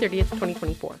ends June 30th,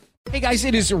 2024. Hey guys,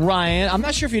 it is Ryan. I'm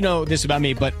not sure if you know this about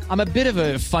me, but I'm a bit of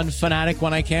a fun fanatic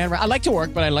when I can. I like to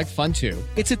work, but I like fun too.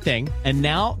 It's a thing. And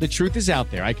now the truth is out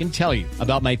there. I can tell you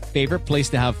about my favorite place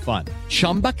to have fun.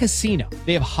 Chumba Casino.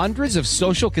 They have hundreds of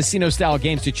social casino style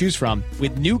games to choose from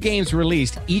with new games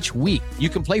released each week. You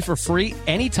can play for free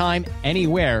anytime,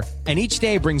 anywhere. And each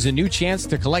day brings a new chance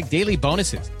to collect daily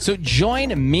bonuses. So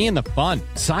join me in the fun.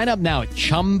 Sign up now at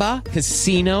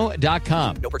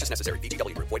ChumbaCasino.com. No purchase necessary.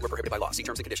 VGW. Void where prohibited by law. See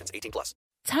terms and conditions. 18+.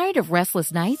 Tired of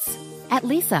restless nights? At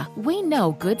Leesa, we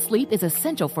know good sleep is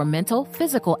essential for mental,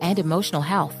 physical, and emotional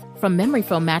health. From memory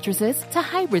foam mattresses to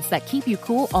hybrids that keep you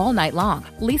cool all night long,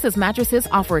 Leesa's mattresses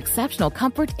offer exceptional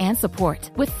comfort and support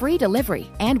with free delivery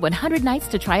and 100 nights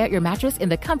to try out your mattress in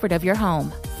the comfort of your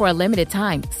home. For a limited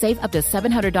time, save up to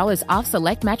 $700 off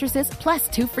select mattresses plus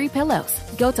 2 free pillows.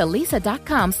 Go to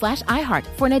leesa.com/iHeart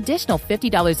for an additional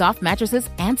 $50 off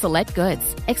mattresses and select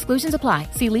goods. Exclusions apply.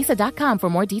 See leesa.com for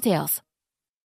more details.